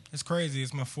 4? It's crazy.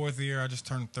 It's my 4th year. I just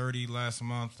turned 30 last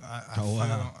month.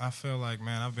 I feel like,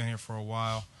 man, I've been here for a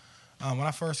while. When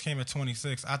I first came at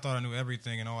 26, I thought I knew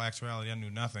everything. In all actuality, I knew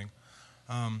nothing.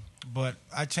 But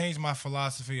I changed my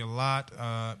philosophy a lot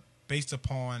based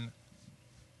upon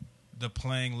the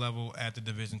playing level at the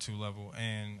Division II level.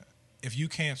 And if you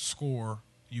can't score,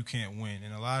 you can't win.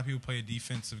 And a lot of people play a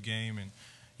defensive game, and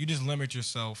you just limit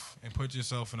yourself and put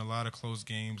yourself in a lot of close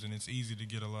games, and it's easy to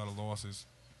get a lot of losses.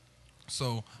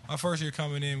 So my first year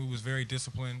coming in, we was very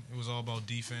disciplined. It was all about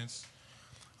defense,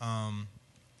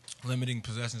 limiting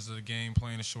possessions of the game,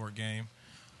 playing a short game.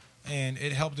 And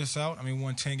it helped us out. I mean, we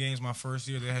won 10 games my first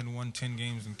year. They hadn't won 10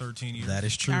 games in 13 years. That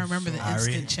is true. I remember the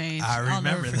instant change. I'll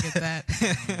never forget that.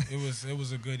 It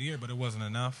was a good year, but it wasn't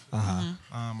enough.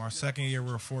 Our second year,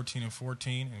 we were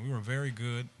 14-14, and we were very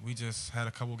good. We just had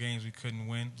a couple games we couldn't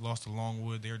win. Lost to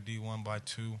Longwood. They were D1 by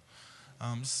 2.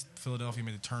 Philadelphia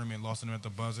made the tournament, lost to them at the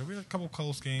buzzer. We had a couple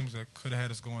close games that could have had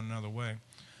us going another way.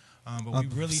 But we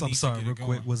really need to get it going.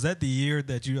 Quick. Was that the year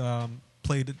that you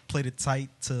played it tight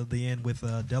to the end with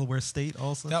Delaware State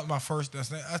also? That was my first.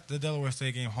 The Delaware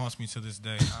State game haunts me to this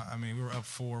day. I mean, we were up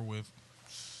 4 with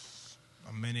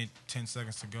a minute, 10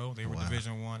 seconds to go. They were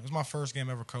Division I. It was my first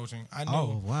game ever coaching. I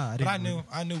knew,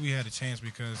 I knew we had a chance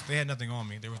because they had nothing on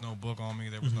me. There was no book on me.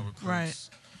 There was no recruits. Right.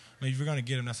 I mean, if you're going to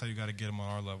get them, that's how you got to get them on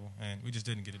our level, and we just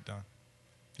didn't get it done.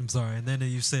 I'm sorry. And then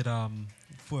you said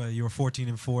you were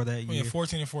 14-4 that year. Yeah,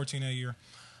 14-14 that year.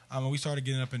 We started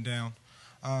getting up and down.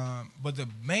 But the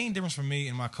main difference for me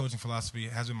in my coaching philosophy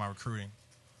has been my recruiting.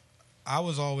 I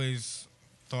was always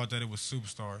thought that it was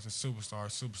superstars. It's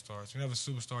superstars. If you have a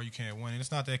superstar, you can't win. And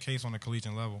it's not that case on the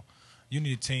collegiate level. You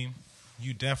need a team.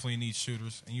 You definitely need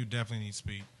shooters, and you definitely need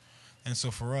speed. And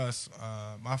so for us,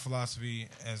 my philosophy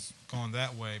has gone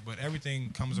that way. But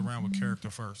everything comes around with character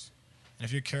first. And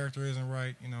if your character isn't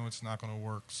right, you know, it's not going to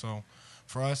work. So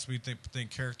for us, we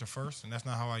think character first, and that's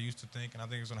not how I used to think. And I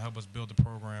think it's going to help us build the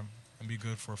program and be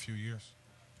good for a few years.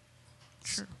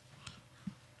 Sure.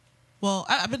 Well,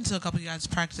 I've been to a couple of you guys'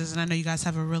 practices, and I know you guys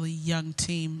have a really young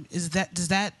team. Does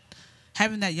that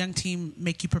having that young team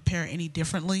make you prepare any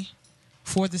differently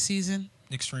for the season?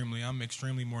 Extremely. I'm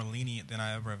extremely more lenient than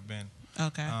I ever have been.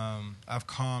 Okay. I've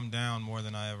calmed down more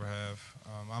than I ever have.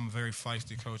 I'm a very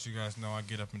feisty coach. You guys know I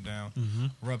get up and down,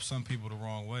 rub some people the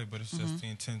wrong way, but it's just the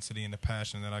intensity and the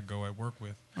passion that I go at work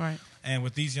with. Right. And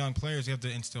with these young players, you have to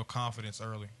instill confidence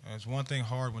early. And it's one thing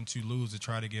hard once you lose to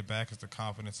try to get back is the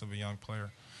confidence of a young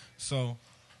player. So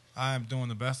I'm doing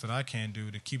the best that I can do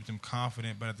to keep them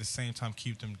confident, but at the same time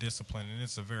keep them disciplined, and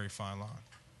it's a very fine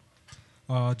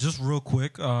line. Just real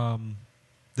quick,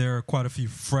 there are quite a few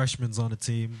freshmen on the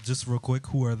team. Just real quick,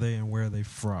 who are they and where are they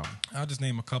from? I'll just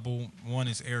name a couple. One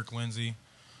is Eric Lindsay,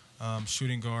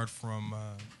 shooting guard from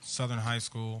Southern High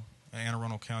School in Anne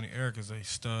Arundel County. Eric is a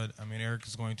stud. I mean, Eric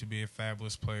is going to be a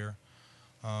fabulous player.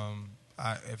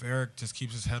 if Eric just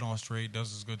keeps his head on straight,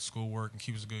 does his good schoolwork, and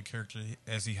keeps a good character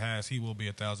as he has, he will be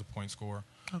a 1,000-point scorer.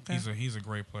 Okay. He's a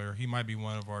great player. He might be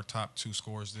one of our top 2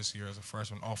 scorers this year as a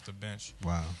freshman off the bench.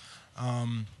 Wow.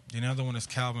 The other one is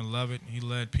Calvin Lovett. He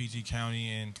led PG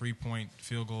County in 3-point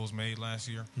field goals made last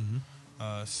year.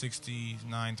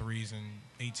 69 threes in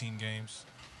 18 games.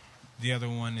 The other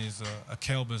one is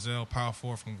Akel Bazell, power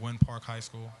forward from Gwen Park High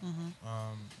School.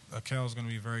 Akel is going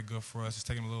to be very good for us. It's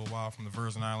taking a little while from the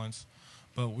Virgin Islands,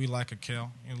 but we like Akel.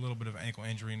 A little bit of an ankle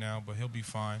injury now, but he'll be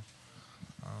fine.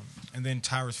 And then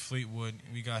Tyrus Fleetwood,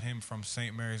 we got him from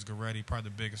St. Mary's Goretti, probably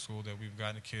the biggest school that we've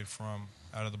gotten a kid from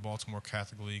out of the Baltimore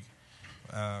Catholic League.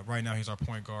 Right now he's our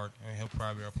point guard, and he'll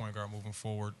probably be our point guard moving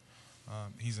forward.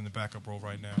 He's in the backup role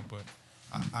right now, but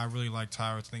I really like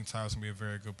Tyrus. I think Tyrus can be a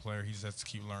very good player. He just has to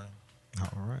keep learning.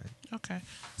 All right. Okay.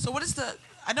 So what is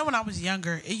I know when I was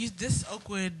younger, this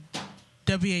Oakwood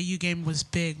WAU game was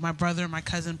big. My brother and my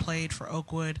cousin played for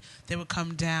Oakwood. They would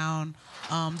come down.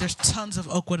 There's tons of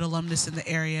Oakwood alumnus in the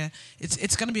area.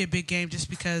 It's going to be a big game just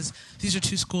because these are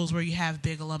 2 schools where you have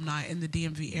big alumni in the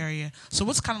DMV area. So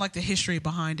what's kind of like the history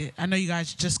behind it? I know you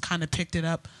guys just kind of picked it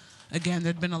up. Again,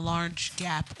 there'd been a large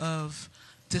gap of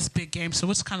this big game. So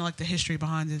what's kind of like the history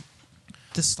behind it?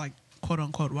 This like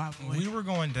quote-unquote rivalry. We were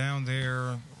going down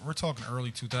there. We're talking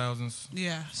early 2000s.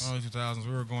 Yes. Early 2000s.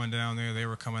 We were going down there. They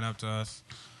were coming up to us.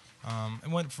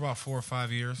 It went for about 4 or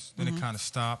 5 years. Then it kind of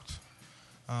stopped.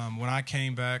 When I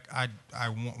came back,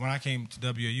 when I came to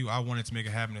WAU, I wanted to make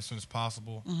it happen as soon as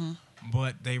possible.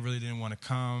 But they really didn't want to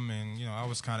come, and I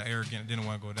was kind of arrogant. Didn't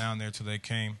want to go down there till they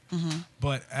came.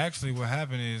 But actually, what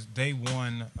happened is they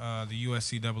won the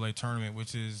USCAA tournament,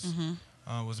 which is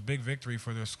was a big victory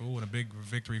for their school and a big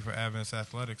victory for Adventist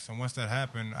athletics. And once that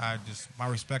happened, my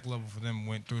respect level for them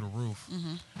went through the roof.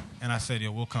 And I said,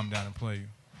 we'll come down and play you.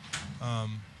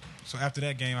 So after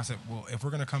that game, I said, well, if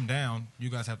we're going to come down, you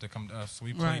guys have to come to us. So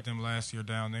we played them last year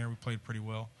down there. We played pretty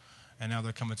well. And now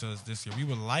they're coming to us this year. We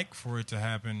would like for it to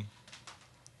happen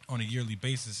on a yearly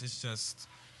basis. It's just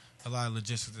a lot of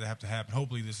logistics that have to happen.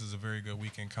 Hopefully this is a very good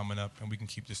weekend coming up, and we can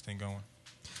keep this thing going.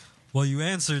 Well, you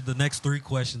answered the next 3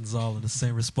 questions all in the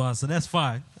same response, and that's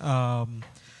fine.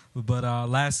 But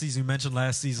last season, you mentioned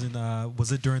last season,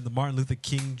 was it during the Martin Luther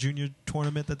King Jr.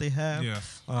 tournament that they had?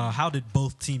 Yes. How did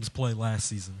both teams play last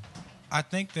season? I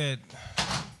think that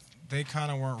they kind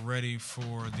of weren't ready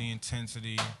for the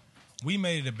intensity. We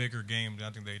made it a bigger game than I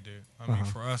think they did. I mean,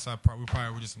 for us, we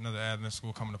probably were just another Adventist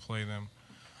school coming to play them.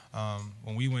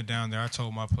 When we went down there, I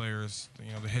told my players,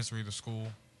 the history of the school,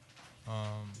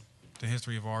 the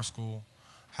history of our school,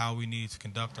 how we need to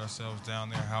conduct ourselves down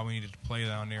there, how we needed to play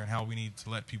down there, and how we need to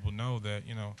let people know that,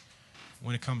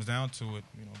 when it comes down to it,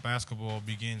 basketball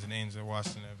begins and ends at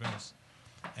Washington Adventist.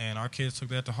 And our kids took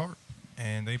that to heart,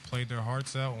 and they played their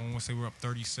hearts out. When we say we were up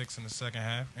 36 in the second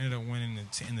half, ended up winning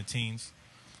in the teens.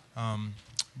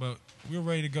 But we were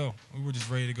ready to go. We were just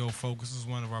ready to go focus. This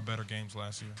was one of our better games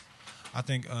last year. I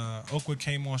think Oakwood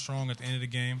came on strong at the end of the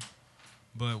game,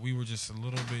 but we were just a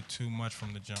little bit too much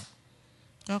from the jump.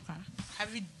 Okay.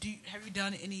 Have you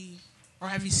done any, or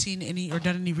have you seen any, or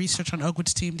done any research on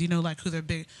Oakwood's team? Do you know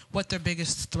what their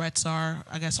biggest threats are?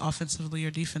 I guess offensively or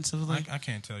defensively. I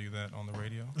can't tell you that on the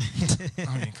radio.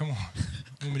 I mean, come on.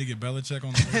 You want me to get Belichick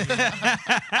on the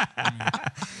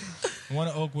radio? One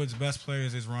of Oakwood's best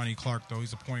players is Ronnie Clark, though.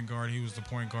 He's a point guard. He was the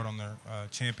point guard on their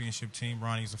championship team.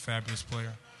 Ronnie's a fabulous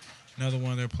player. Another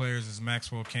one of their players is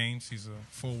Maxwell Keynes. He's a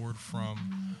forward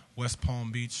from West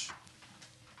Palm Beach,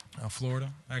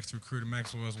 Florida. I actually recruited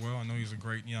Maxwell as well. I know he's a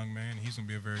great young man. He's going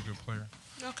to be a very good player.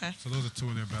 Okay. So those are 2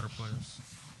 of their better players.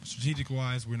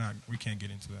 Strategic-wise, we can't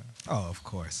get into that. Oh, of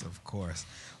course.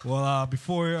 Well,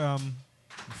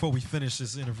 before we finish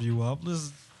this interview up,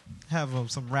 let's have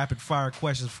some rapid-fire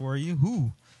questions for you.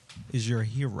 Who is your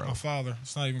hero? My father.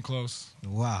 It's not even close.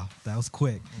 Wow, that was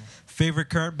quick. Favorite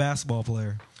current basketball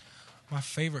player? My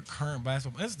favorite current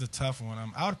basketball. This is the tough one.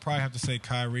 I would probably have to say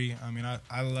Kyrie. I mean,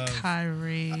 I love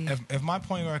Kyrie. If my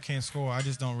point guard can't score, I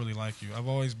just don't really like you. I've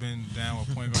always been down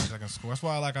with point guards that can score. That's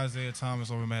why I like Isaiah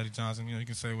Thomas over Magic Johnson. You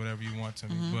can say whatever you want to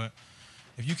me, but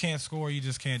if you can't score, you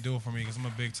just can't do it for me because I'm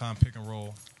a big-time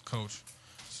pick-and-roll coach.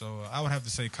 So I would have to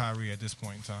say Kyrie at this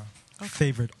point in time. Okay.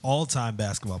 Favorite all-time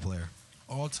basketball player?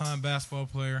 All-time basketball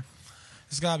player?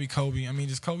 It's got to be Kobe. I mean,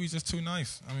 Kobe's just too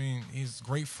nice. I mean, he's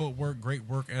great footwork, great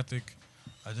work ethic.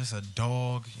 Just a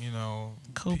dog,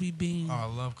 Kobe Bean. Oh, I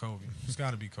love Kobe. It's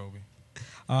got to be Kobe.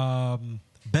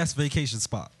 Best vacation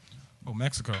spot? Oh,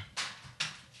 Mexico.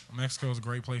 Mexico is a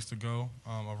great place to go.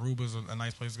 Aruba's a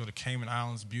nice place to go. The Cayman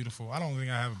Islands, beautiful. I don't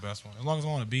think I have a best one. As long as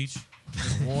I'm on a beach,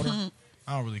 there's water,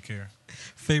 I don't really care.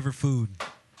 Favorite food?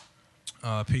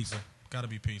 Pizza. Got to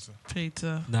be pizza.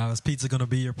 Pizza. Now, is pizza going to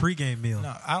be your pregame meal?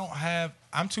 No, I don't have.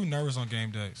 I'm too nervous on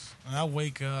game days. And I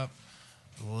wake up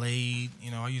late.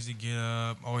 You know, I usually get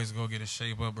up, always go get a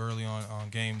shape up early on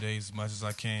game days as much as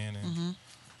I can. And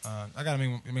I got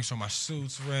to make sure my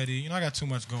suit's ready. You know, I got too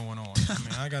much going on. I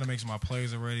mean, I got to make sure my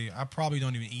plays are ready. I probably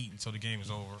don't even eat until the game is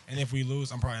over. And if we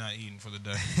lose, I'm probably not eating for the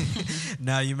day.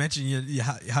 Now, you mentioned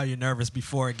how you're nervous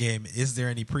before a game. Is there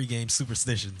any pregame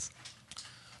superstitions?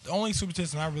 The only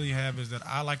superstition I really have is that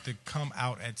I like to come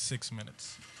out at 6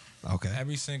 minutes. Okay.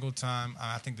 Every single time.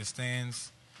 I think the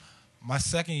stands. My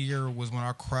second year was when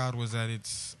our crowd was at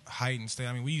its height and state.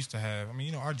 I mean, we used to have. I mean,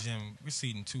 you know, our gym, we're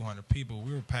seating 200 people.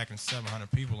 We were packing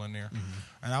 700 people in there,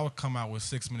 and I would come out with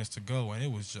 6 minutes to go, and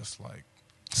it was just like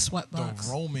Sweatbox.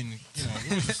 the Roman. You know,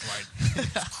 it was just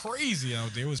like crazy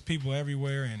out there. There was people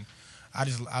everywhere, and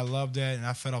I loved that, and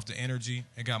I fed off the energy.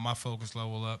 It got my focus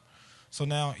level up. So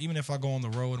now, even if I go on the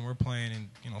road and we're playing in,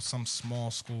 you know, some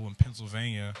small school in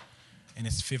Pennsylvania, and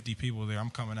it's 50 people there, I'm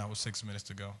coming out with 6 minutes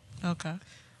to go. Okay.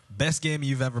 Best game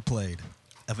you've ever played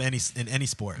in any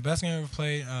sport? The best game I ever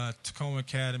played, Tacoma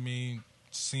Academy,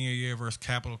 senior year versus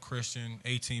Capital Christian,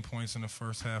 18 points in the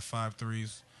first half, 5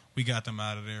 threes. We got them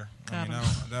out of there. I mean,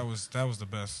 that was the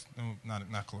best.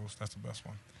 Not close. That's the best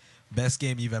one. Best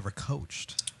game you've ever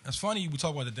coached? It's funny we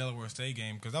talk about the Delaware State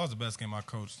game because that was the best game I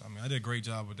coached. I mean, I did a great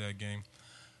job with that game.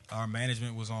 Our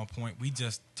management was on point. We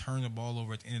just turned the ball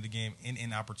over at the end of the game in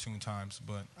inopportune times.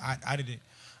 But I did it.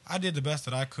 I did the best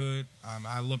that I could.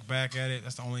 I look back at it.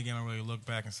 That's the only game I really look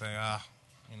back and say,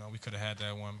 you know, we could have had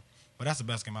that one. But that's the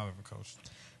best game I've ever coached.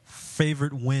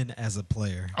 Favorite win as a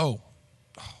player?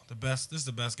 The best. This is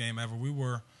the best game ever.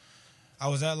 I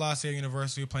was at La Sierra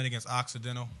University playing against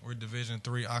Occidental. We're Division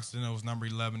III. Occidental was number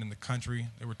 11 in the country.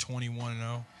 They were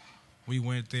 21-0. We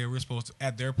went there. We were supposed to,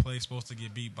 at their place, supposed to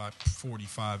get beat by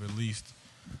 45 at least.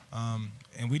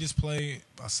 And we just played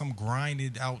some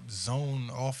grinded out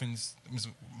zone offense,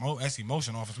 actually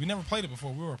motion offense. We never played it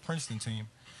before. We were a Princeton team,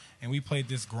 and we played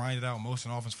this grinded out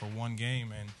motion offense for one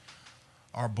game. And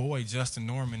our boy Justin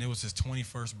Norman, it was his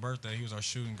 21st birthday. He was our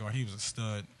shooting guard. He was a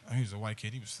stud. He was a white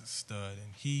kid. He was a stud,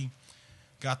 and he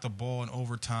got the ball in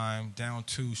overtime, down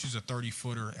 2. She's a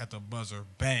 30-footer at the buzzer.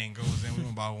 Bang, goes in. We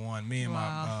win by 1. Me and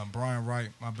my Brian Wright,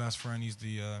 my best friend, he's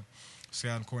the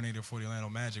scouting coordinator for the Orlando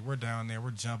Magic. We're down there. We're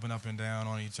jumping up and down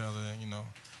on each other. You know,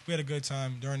 we had a good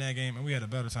time during that game, and we had a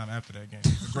better time after that game.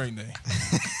 It was a great day.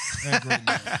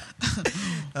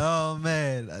 Oh,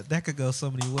 man. That could go so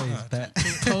many ways, Pat.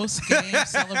 Post-game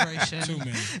celebration. Too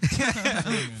many.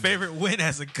 Favorite win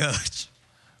as a coach?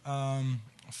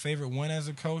 Favorite win as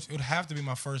a coach? It would have to be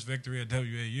my first victory at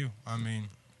WAU. I mean,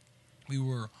 we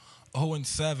were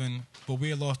 0-7, but we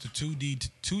had lost to two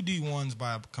D1s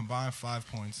by a combined 5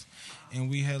 points,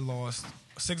 and we had lost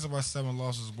 6 of our 7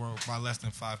 losses were by less than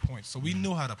 5 points. So we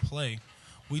knew how to play.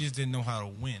 We just didn't know how to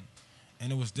win,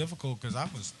 and it was difficult because I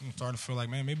was starting to feel like,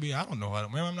 man, maybe I don't know how to.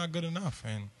 Maybe I'm not good enough.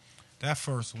 And that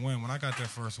first win, when I got that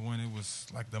first win, it was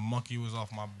like the monkey was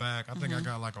off my back. I think I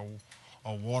got like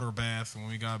a water bath when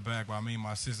we got back. But me and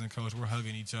my assistant coach, we're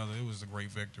hugging each other. It was a great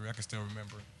victory. I can still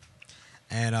remember it.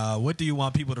 And what do you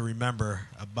want people to remember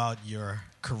about your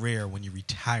career when you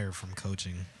retire from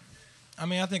coaching? I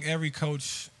mean, I think every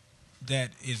coach that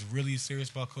is really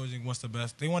serious about coaching wants the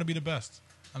best. They want to be the best.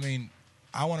 I mean,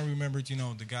 I want to remember,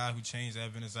 the guy who changed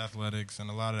Adventist athletics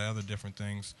and a lot of the other different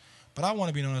things. But I want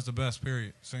to be known as the best,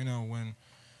 period. So, when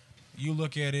you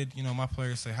look at it, my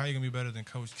players say, how are you going to be better than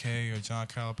Coach K or John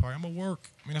Calipari? I'm going to work.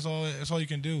 I mean, that's all you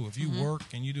can do. If you work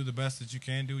and you do the best that you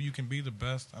can do, you can be the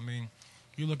best. I mean,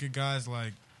 you look at guys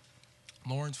like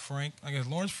Lawrence Frank. I guess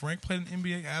Lawrence Frank played in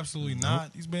the NBA? Absolutely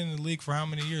not. He's been in the league for how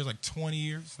many years? Like 20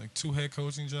 years, like 2 head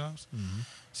coaching jobs.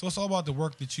 So it's all about the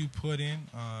work that you put in.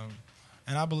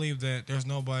 And I believe that there's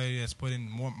nobody that's put in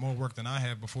more work than I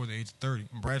have before the age of 30.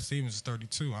 And Brad Stevens is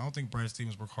 32. I don't think Brad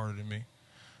Stevens worked harder than me.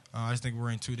 I just think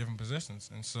we're in 2 different positions.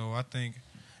 And so I think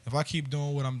if I keep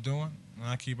doing what I'm doing and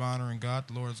I keep honoring God,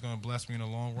 the Lord is going to bless me in the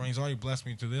long run. He's already blessed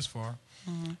me to this far.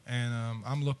 And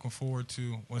I'm looking forward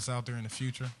to what's out there in the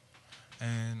future.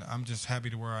 And I'm just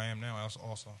happy to where I am now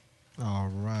also. All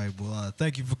right. Well,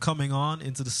 thank you for coming on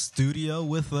into the studio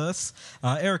with us.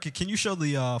 Erica, can you show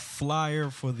the flyer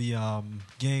for the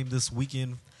game this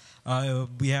weekend?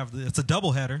 We have it's a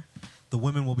doubleheader. The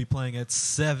women will be playing at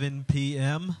 7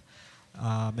 p.m.,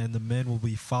 and the men will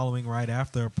be following right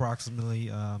after,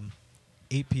 approximately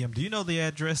 8 p.m. Do you know the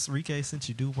address, Rike, since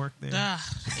you do work there?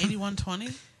 8120?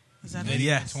 Is that it?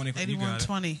 Yes.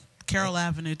 8120. Carroll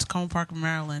Avenue, Tacoma Park,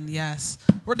 Maryland. Yes.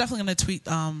 We're definitely going to tweet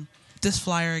this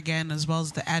flyer again, as well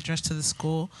as the address to the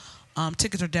school.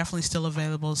 Tickets are definitely still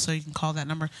available, so you can call that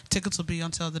number. Tickets will be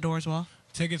on sale at the door as well?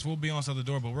 Tickets will be on sale at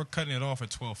the door, but we're cutting it off at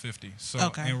 $12.50. So,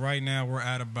 Okay. and right now we're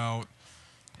at about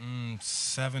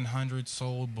 700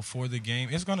 sold before the game.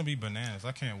 It's going to be bananas.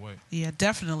 I can't wait. Yeah,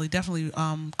 definitely.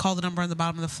 Call the number on the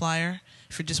bottom of the flyer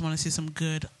if you just want to see some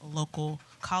good local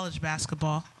college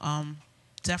basketball.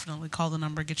 Definitely call the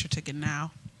number. Get your ticket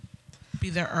now. Be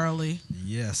there early.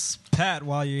 Yes. Pat,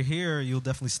 while you're here, you'll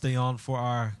definitely stay on for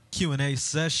our Q&A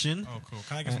session. Oh, cool.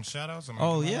 Can I get some shout-outs?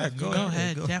 Go ahead. Go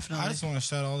ahead. Definitely. I just want to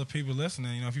shout out all the people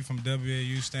listening. You know, if you're from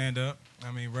WAU, stand up.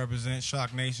 I mean, represent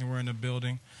Shock Nation. We're in the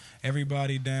building.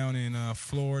 Everybody down in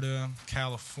Florida,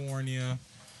 California,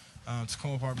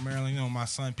 Tacoma Park, Maryland. You know, my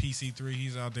son PC3,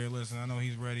 he's out there listening. I know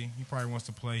he's ready. He probably wants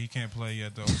to play. He can't play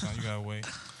yet, though, so you got to wait.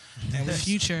 And the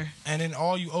future. And then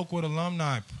all you Oakwood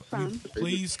alumni,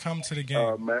 please come to the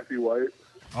game. Matthew White.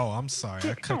 Oh, I'm sorry.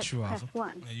 I cut you off.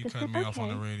 Yeah, you cut me off on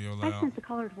the radio loud.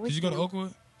 Did you go to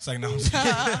Oakwood? It's like, no.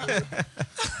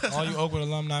 All you Oakwood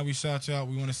alumni, we shout you out.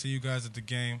 We want to see you guys at the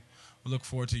game. We look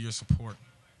forward to your support.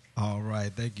 All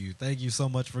right, thank you so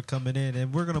much for coming in,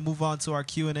 and we're going to move on to our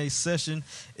Q&A session.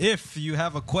 If you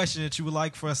have a question that you would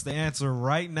like for us to answer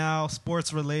right now,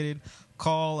 sports related,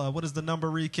 call, what is the number,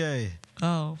 Rike?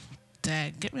 Oh,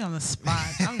 dang, get me on the spot.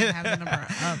 I don't even have the number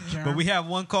up, Jerm. But we have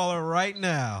one caller right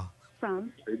now.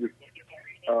 From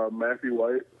Matthew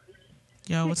White.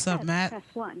 Yo, what's up, Matt? Press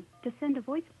 1 to send a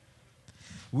voice.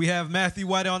 We have Matthew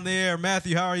White on the air.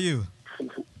 Matthew, how are you?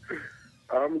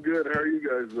 I'm good. How are you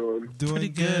guys doing? Doing Pretty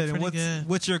good.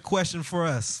 What's your question for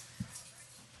us?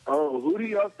 Oh, who do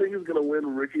y'all think is going to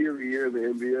win Rookie of the Year in the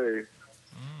NBA?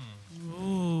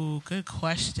 Ooh, good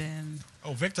question.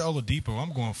 Oh, Victor Oladipo.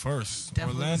 I'm going first.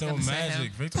 Definitely Orlando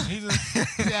Magic. Victor, he's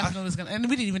definitely was gonna, and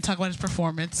we didn't even talk about his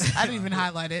performance. I didn't even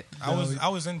highlight it. I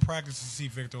was in practice to see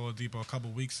Victor Oladipo a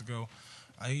couple weeks ago.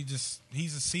 He's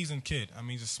a seasoned kid. I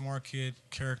mean, he's a smart kid,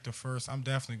 character first. I'm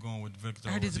definitely going with Victor.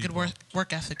 I heard he's a good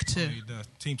work ethic too. He does.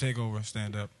 Team takeover,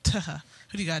 stand up.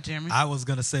 Who do you got, Jeremy? I was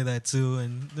gonna say that too,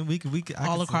 and then we could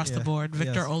all across the board.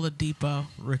 Victor Oladipo,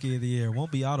 Rookie of the Year.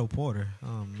 Won't be Otto Porter.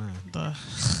 Oh man.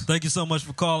 Thank you so much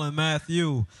for calling,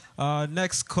 Matthew.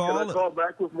 Next call. Can I call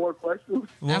back with more questions?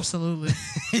 Well, absolutely.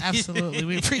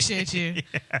 We appreciate you.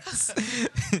 Yes.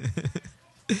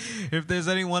 If there's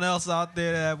anyone else out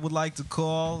there that would like to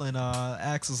call and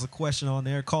ask us a question on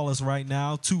there, call us right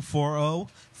now,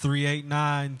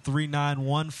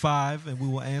 240-389-3915, and we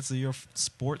will answer your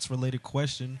sports-related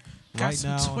question right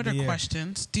now. Got some Twitter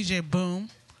questions. DJ Boom,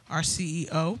 our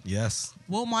CEO. Yes.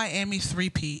 Will Miami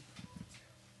three-peat?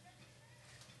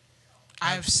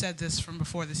 I've said this from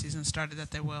before the season started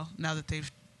that they will, now that they've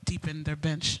deepened their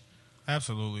bench.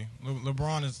 Absolutely.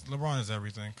 LeBron is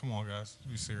everything. Come on, guys.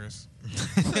 Be serious.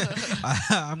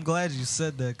 I'm glad you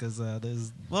said that because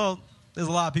there's a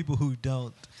lot of people who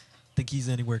don't think he's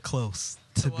anywhere close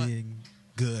to being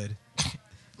good.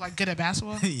 Like good at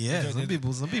basketball? Yeah, some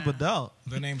people don't.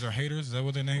 Their names are haters. Is that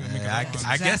what their name?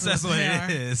 I guess that's what it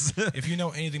is. If you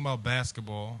know anything about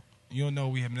basketball, you'll know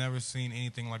we have never seen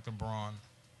anything like LeBron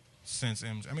since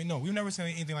MJ. I mean, no, we've never seen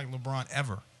anything like LeBron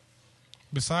ever.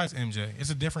 Besides MJ, it's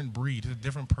a different breed. It's a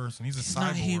different person. He's cyborg.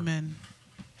 Not human.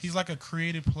 He's like a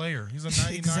creative player. He's a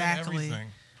 99 exactly. everything.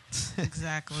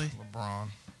 Exactly. LeBron,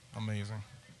 amazing.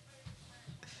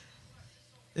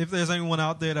 If there's anyone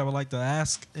out there that would like to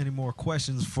ask any more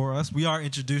questions for us, we are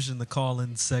introducing the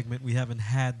call-in segment. We haven't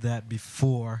had that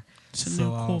before. It's a new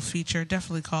cool feature.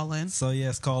 Definitely call in. So,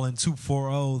 yes, call in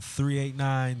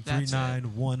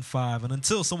 240-389-3915. And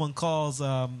until someone calls,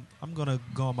 I'm going to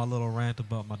go on my little rant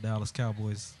about my Dallas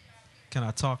Cowboys. Can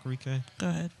I talk, Rike? Go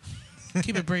ahead.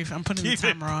 Keep it brief. I'm putting the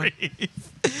timer on.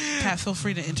 Pat, feel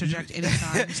free to interject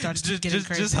anytime you start getting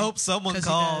crazy. Just hope someone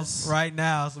calls right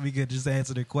now so we could just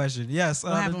answer their question. Yes.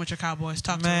 What happened with your Cowboys?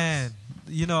 Talk to us. Man,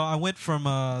 I went from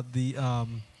the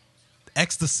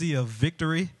ecstasy of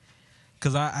victory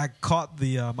because I caught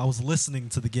I was listening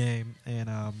to the game, and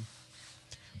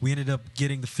we ended up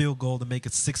getting the field goal to make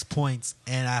it 6 points,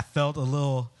 and I felt a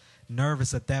little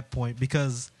nervous at that point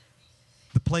because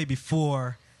the play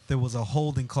before there was a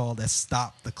holding call that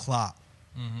stopped the clock.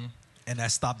 Mm-hmm. And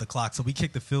that stopped the clock. So we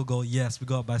kicked the field goal. Yes, we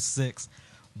go up by 6.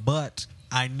 But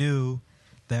I knew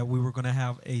that we were going to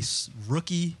have a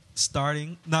rookie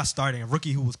a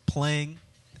rookie who was playing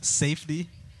safety,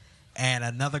 and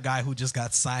another guy who just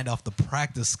got signed off the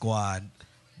practice squad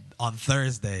on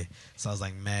Thursday. So I was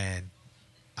like, man,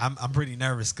 I'm pretty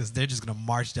nervous because they're just going to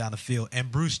march down the field. And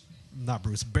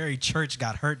Barry Church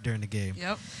got hurt during the game.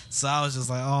 Yep. So I was just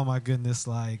like, oh, my goodness,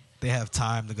 like they have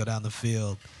time to go down the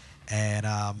field. And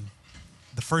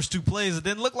the first 2 plays, it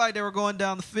didn't look like they were going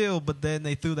down the field, but then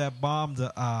they threw that bomb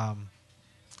to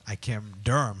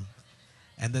Durham.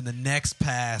 And then the next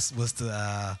pass was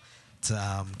to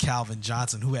to Calvin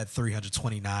Johnson, who had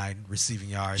 329 receiving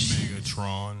yards.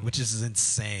 Megatron. Which is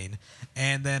insane.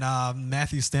 And then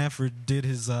Matthew Stafford did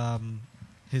his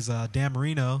Dan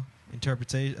Marino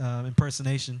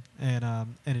impersonation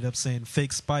and ended up saying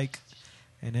fake spike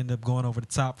and ended up going over the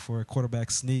top for a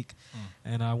quarterback sneak.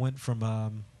 And I went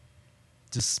from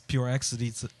just pure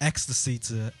ecstasy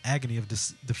to agony of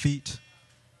defeat.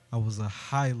 I was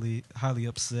highly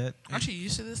upset. Aren't you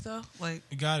used to this though? Like,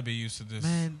 you gotta be used to this.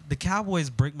 Man, the Cowboys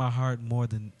break my heart more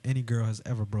than any girl has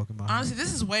ever broken my heart. honestly,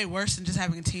 this is way worse than just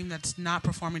having a team that's not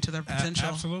performing to their potential.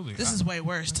 Absolutely. This is way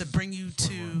worse to bring you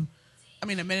to, a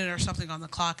minute or something on the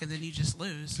clock and then you just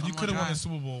lose. So you could have won the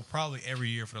Super Bowl probably every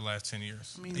year for the last 10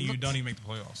 years. And you don't even make the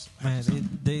playoffs. Man,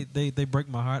 they break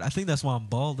my heart. I think that's why I'm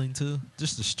balding too.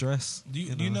 Just the stress. Do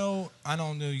you know? I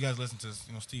don't know. You guys listen to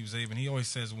Steve Zabin. He always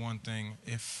says one thing: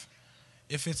 if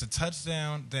it's a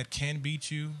touchdown that can beat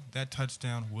you, that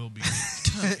touchdown will beat you.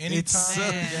 It's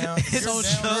so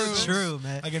true,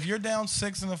 man. Like if you're down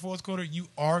 6 in the fourth quarter, you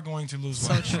are going to lose.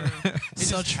 So true.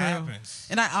 So true. Happens.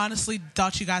 And I honestly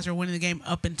thought you guys were winning the game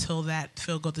up until that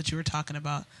field goal that you were talking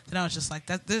about. Then I was just like,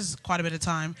 there's quite a bit of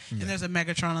time, and there's a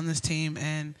Megatron on this team,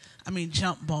 and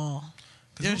jump ball.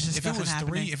 There's just nothing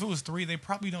happening. If it was 3, they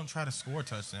probably don't try to score a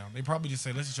touchdown. They probably just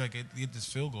say, let's just try to get this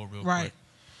field goal real quick.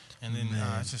 And then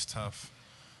it's just tough.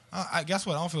 I guess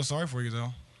what? I don't feel sorry for you, though.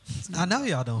 I know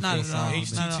y'all don't feel sorry.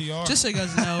 HTTR. Just so you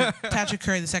guys know, Patrick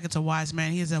Curry II's a wise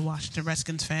man. He is a Washington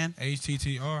Redskins fan.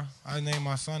 HTTR. I named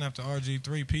my son after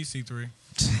RG3, PC3.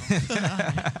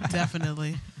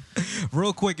 Definitely.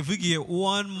 Real quick, if we could get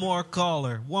one more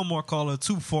caller,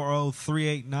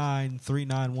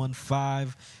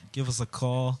 240-389-3915. Give us a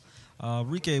call.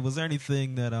 Rike, was there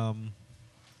anything that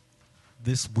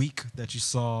this week that you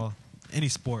saw, any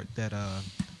sport that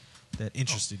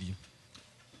interested you?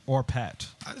 Or Pat?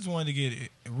 I just wanted to get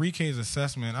Rike's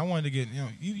assessment. I wanted to get,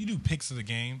 you do picks of the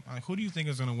game. Who do you think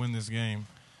is going to win this game?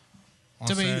 On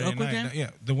Saturday night? Game?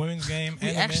 Yeah, the women's game. We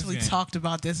actually talked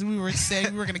about this, and we were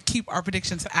saying we were going to keep our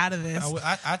predictions out of this.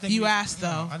 I think you asked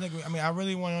though. I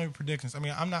really want to know your predictions.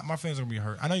 I'm not. My fans are going to be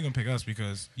hurt. I know you're going to pick us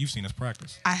because you've seen us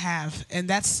practice. I have, and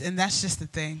that's just the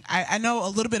thing. I know a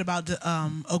little bit about the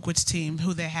Oakwood's team,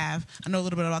 who they have. I know a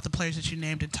little bit about the players that you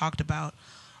named and talked about.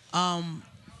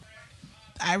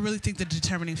 I really think the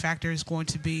determining factor is going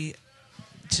to be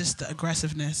just the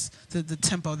aggressiveness, the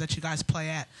tempo that you guys play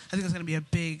at. I think it's going to be a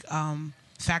big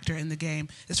factor in the game.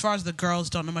 As far as the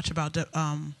girls, don't know much about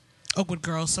Oakwood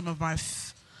girls. Some of my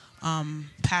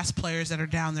past players that are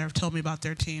down there have told me about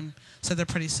their team, so they're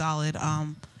pretty solid.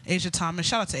 Asia Thomas,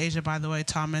 shout out to Asia, by the way.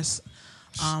 Thomas,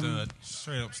 stud,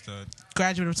 straight up stud.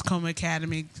 Graduate of Tacoma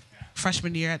Academy,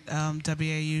 freshman year at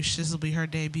WAU. This will be her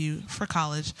debut for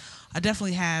college. I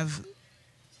definitely have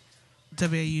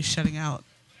WAU shutting out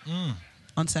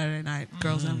on Saturday night,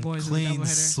 girls and boys in the doubleheader.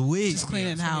 Sweet, just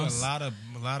cleaning house. A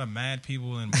lot of mad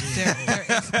people in blue. There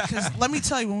is, because let me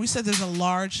tell you, when we said there's a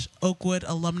large Oakwood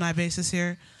alumni basis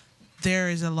here, there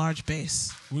is a large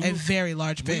base, a very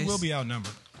large base. We will be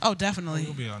outnumbered. Oh, definitely. We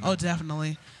will be outnumbered. Oh,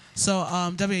 definitely. So,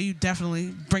 WAU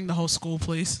definitely bring the whole school,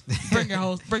 please. Bring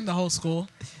the whole school.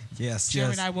 Yes,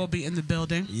 Jeremy and I will be in the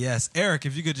building. Yes, Eric,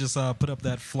 if you could just put up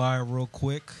that flyer real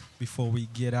quick before we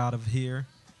get out of here.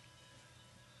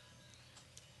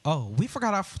 Oh, we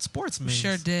forgot our sports memes.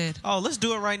 Sure did. Oh, let's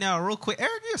do it right now, real quick.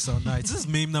 Eric, you're so nice. This is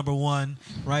meme number 1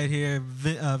 right here.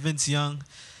 Vince Young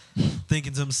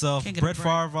thinking to himself, Brett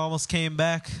Favre almost came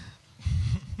back.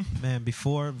 Man,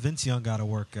 before Vince Young got a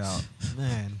workout.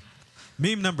 Man.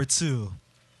 Meme number 2.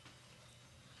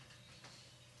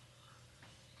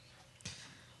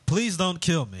 Please don't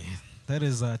kill me. That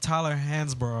is Tyler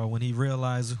Hansborough when he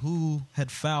realized who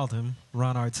had fouled him,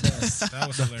 Ron Artest. That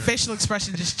was hilarious. Facial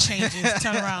expression just changes.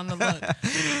 Turn around and look.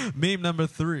 Meme number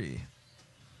 3.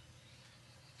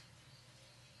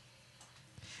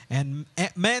 And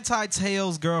Manti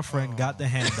Te'o's girlfriend got the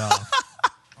handoff.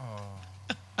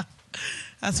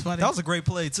 That's funny. That was a great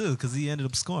play, too, because he ended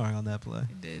up scoring on that play.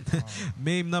 He did.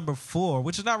 Meme number 4,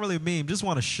 which is not really a meme. Just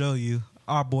want to show you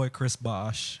our boy Chris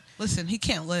Bosh. Listen, he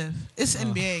can't live. It's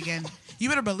NBA again. You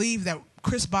better believe that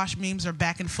Chris Bosh memes are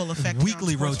back in full effect.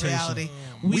 Weekly rotation. Reality.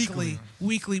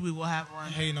 Weekly we will have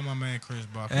one. Hating on my man Chris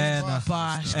Bosh. And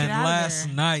Bosh, and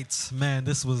last night, man,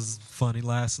 this was funny.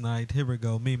 Last night, here we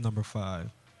go. Meme number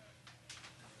 5.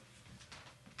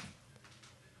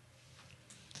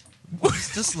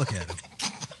 Just look at him.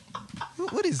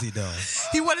 What is he doing?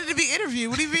 He wanted to be interviewed.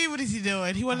 What do you mean? What is he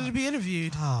doing? He wanted to be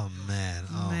interviewed. Oh man!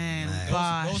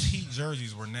 Those Heat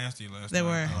jerseys were nasty last night. They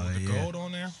were. The gold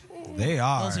on there. They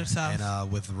are. Those are tough.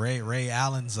 And with Ray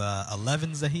Allen's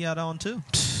 11s that he had on too.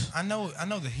 I know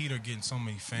the Heat are getting so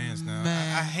many fans now.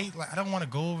 Man. I hate, like, I don't want to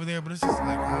go over there, but it's just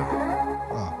like,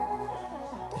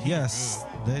 Yes,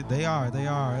 they are.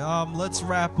 Let's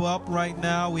wrap up right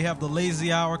now. We have the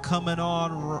Lazy Hour coming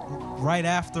on right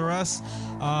after us.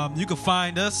 You can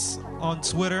find us on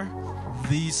Twitter.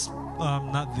 It's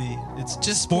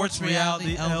just Sports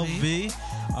Reality LV.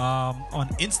 On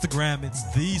Instagram, it's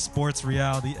the Sports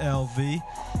Reality LV.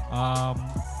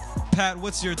 Pat,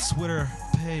 what's your Twitter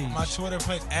page? My Twitter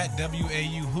page at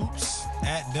WAU Hoops,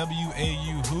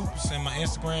 and my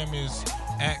Instagram is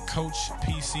at Coach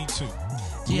PC2.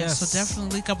 Yes, so definitely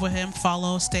link up with him,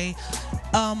 follow, stay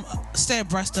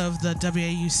abreast of the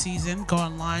WAU season. Go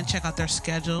online, check out their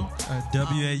schedule.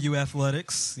 WAU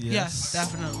Athletics. Yes,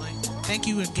 definitely. Thank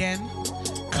you again,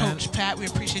 Coach Pat. We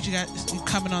appreciate you guys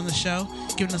coming on the show,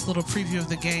 giving us a little preview of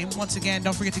the game. Once again,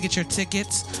 don't forget to get your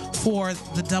tickets for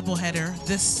the doubleheader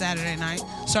this Saturday night,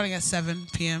 starting at 7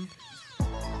 p.m.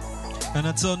 And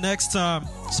until next time,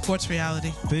 Sports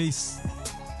Reality. Peace.